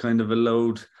just kind of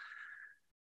allowed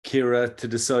Kira to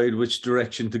decide which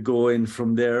direction to go in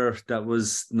from there. That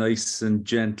was nice and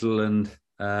gentle, and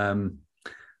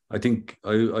I think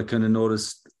I kind of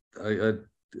noticed a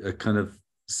kind of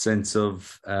sense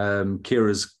of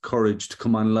Kira's courage to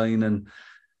come online and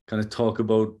kind of talk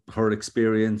about her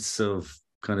experience of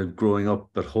kind of growing up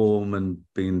at home and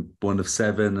being one of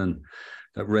 7, and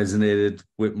that resonated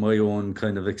with my own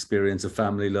kind of experience of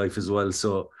family life as well.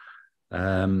 So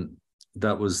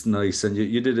that was nice, and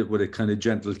you did it with a kind of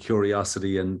gentle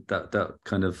curiosity, and that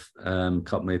kind of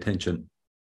caught my attention.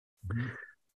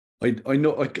 I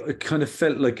know I kind of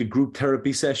felt like a group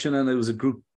therapy session, and I was a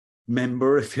group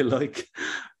member, if you like,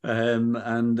 and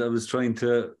I was trying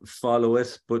to follow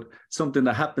it. But something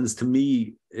that happens to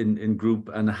me in group,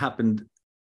 and happened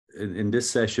in this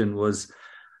session, was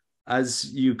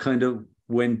as you kind of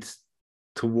went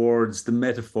towards the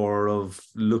metaphor of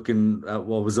looking at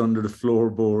what was under the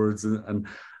floorboards, and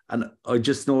I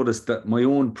just noticed that my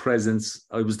own presence,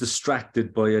 I was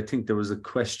distracted by, I think there was a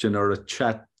question or a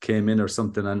chat came in or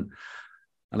something, and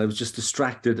I was just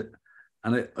distracted,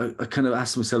 and I kind of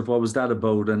asked myself, what was that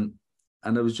about? And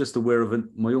I was just aware of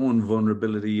my own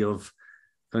vulnerability of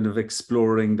kind of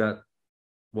exploring that,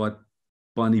 what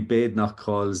Bonnie Badenoch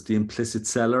calls the implicit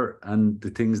cellar, and the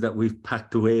things that we've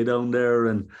packed away down there,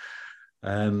 and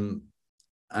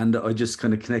I just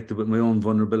kind of connected with my own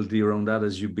vulnerability around that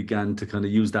as you began to kind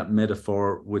of use that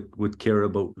metaphor with Kira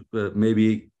about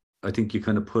maybe, I think you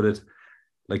kind of put it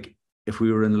like, if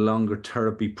we were in a longer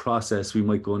therapy process, we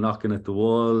might go knocking at the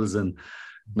walls and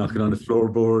knocking on the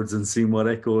floorboards and seeing what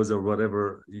echoes, or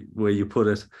whatever way you put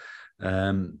it.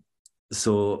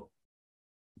 So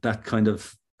that kind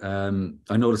of,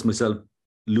 I noticed myself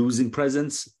losing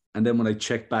presence. And then when I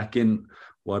checked back in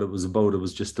what it was about, it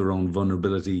was just around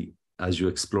vulnerability as you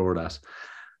explore that.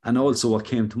 And also what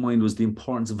came to mind was the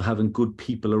importance of having good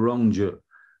people around you,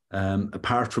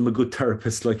 apart from a good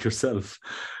therapist like yourself,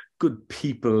 good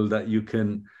people that you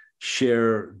can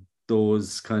share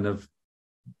those kind of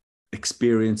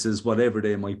experiences, whatever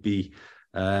they might be,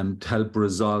 to help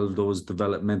resolve those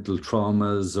developmental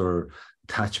traumas or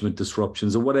attachment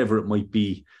disruptions, or whatever it might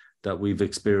be that we've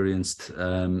experienced.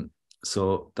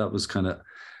 So that was kind of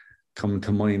coming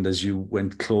to mind as you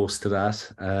went close to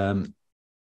that.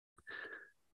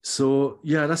 So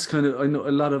yeah, that's kind of, I know a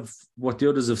lot of what the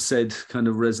others have said kind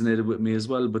of resonated with me as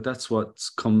well, but that's what's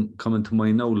coming to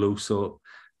mind now, Lou. So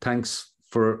thanks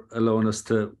for allowing us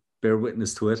to bear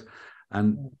witness to it.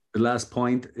 And the last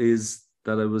point is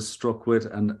that I was struck with,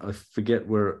 and I forget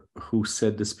who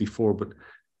said this before, but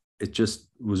it just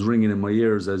was ringing in my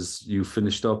ears as you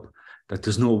finished up, that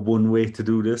there's no one way to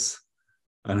do this.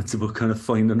 And it's about kind of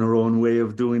finding our own way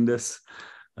of doing this.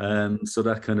 So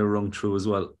that kind of rung true as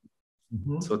well.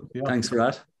 Mm-hmm. So yeah. Thanks for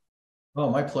that. Oh,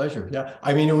 my pleasure. Yeah.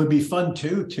 I mean, it would be fun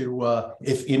too, to,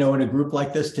 if, in a group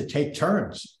like this, to take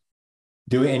turns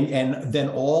doing, and then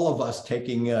all of us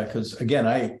taking, because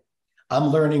again, I'm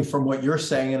learning from what you're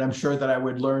saying, and I'm sure that I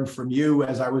would learn from you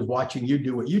as I was watching you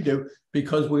do what you do,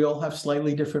 because we all have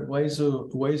slightly different ways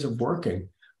of working.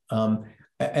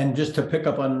 And just to pick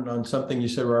up on something you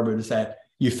said, Robert, is that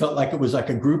you felt like it was like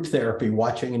a group therapy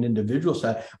watching an individual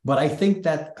side. But I think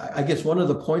that, I guess one of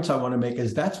the points I want to make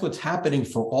is that's what's happening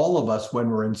for all of us when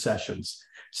we're in sessions.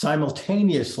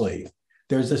 Simultaneously,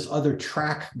 there's this other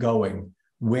track going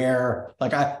where,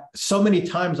 like, so many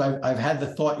times I've had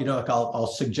the thought, like I'll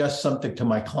suggest something to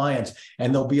my clients,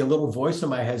 and there'll be a little voice in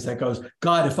my head that goes,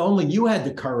 God, if only you had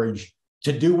the courage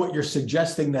to do what you're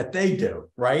suggesting that they do,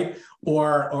 right?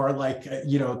 Or like,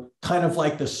 kind of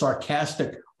like the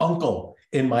sarcastic uncle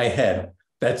in my head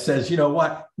that says,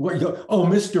 what, oh,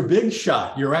 Mr. Big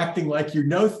Shot, you're acting like you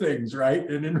know things, right?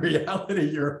 And in reality,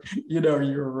 you're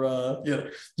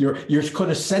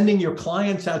kind of sending your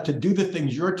clients out to do the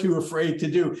things you're too afraid to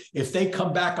do. If they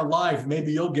come back alive,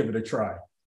 maybe you'll give it a try.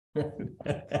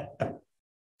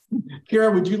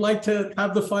 Kira, would you like to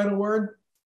have the final word?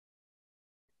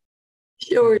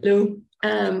 Sure, Lou.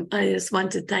 I just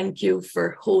want to thank you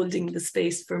for holding the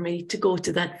space for me to go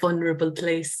to that vulnerable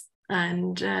place.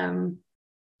 And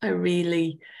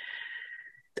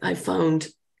I found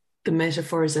the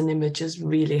metaphors and images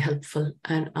really helpful.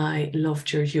 And I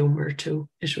loved your humor too.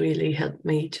 It really helped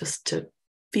me just to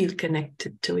feel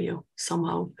connected to you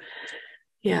somehow.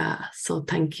 Yeah, so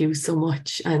thank you so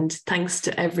much. And thanks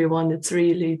to everyone. It's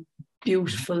really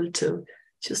beautiful to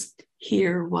just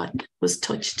hear what was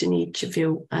touched in each of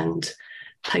you. And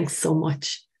thanks so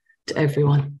much to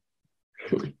everyone.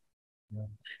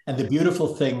 And the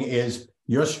beautiful thing is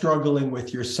you're struggling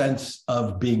with your sense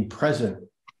of being present,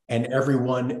 and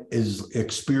everyone is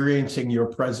experiencing your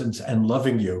presence and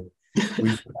loving you.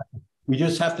 We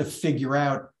just have to figure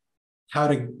out how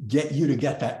to get you to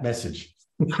get that message.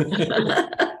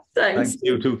 Thanks. Thank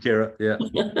you too, Kira. Yeah.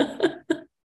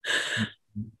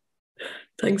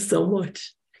 Thanks so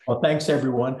much. Well, thanks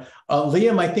everyone.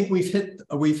 Liam, I think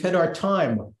we've hit our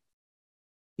time.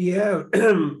 Yeah,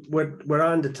 we're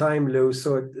on the time, Lou.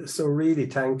 So really,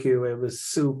 thank you. It was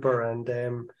super.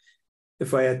 And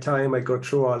if I had time, I'd go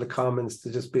through all the comments.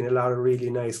 There's just been a lot of really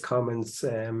nice comments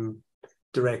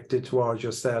directed towards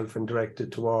yourself and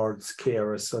directed towards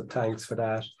Kira. So thanks for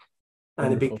that. And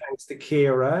Wonderful. a big thanks to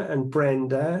Kira and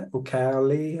Brenda and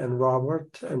Carly and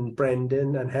Robert and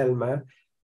Brendan and Helma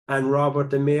and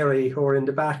Robert and Mary who are in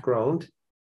the background.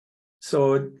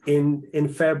 So in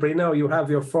February now, you have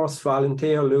your first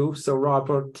volunteer, Lou. So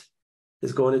Robert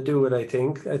is going to do it, I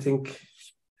think. I think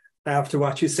after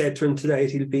what you said to him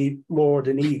tonight, he'll be more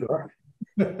than eager.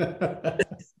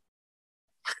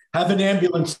 Have an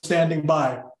ambulance standing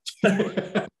by.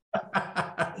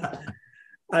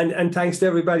 And thanks to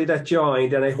everybody that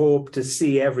joined, and I hope to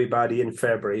see everybody in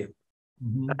February.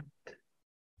 Mm-hmm.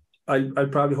 I'll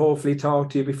probably hopefully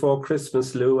talk to you before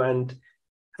Christmas, Lou, and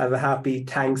have a happy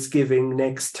Thanksgiving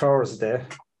next Thursday.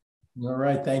 All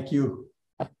right, thank you.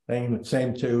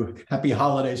 Same to happy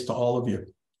holidays to all of you.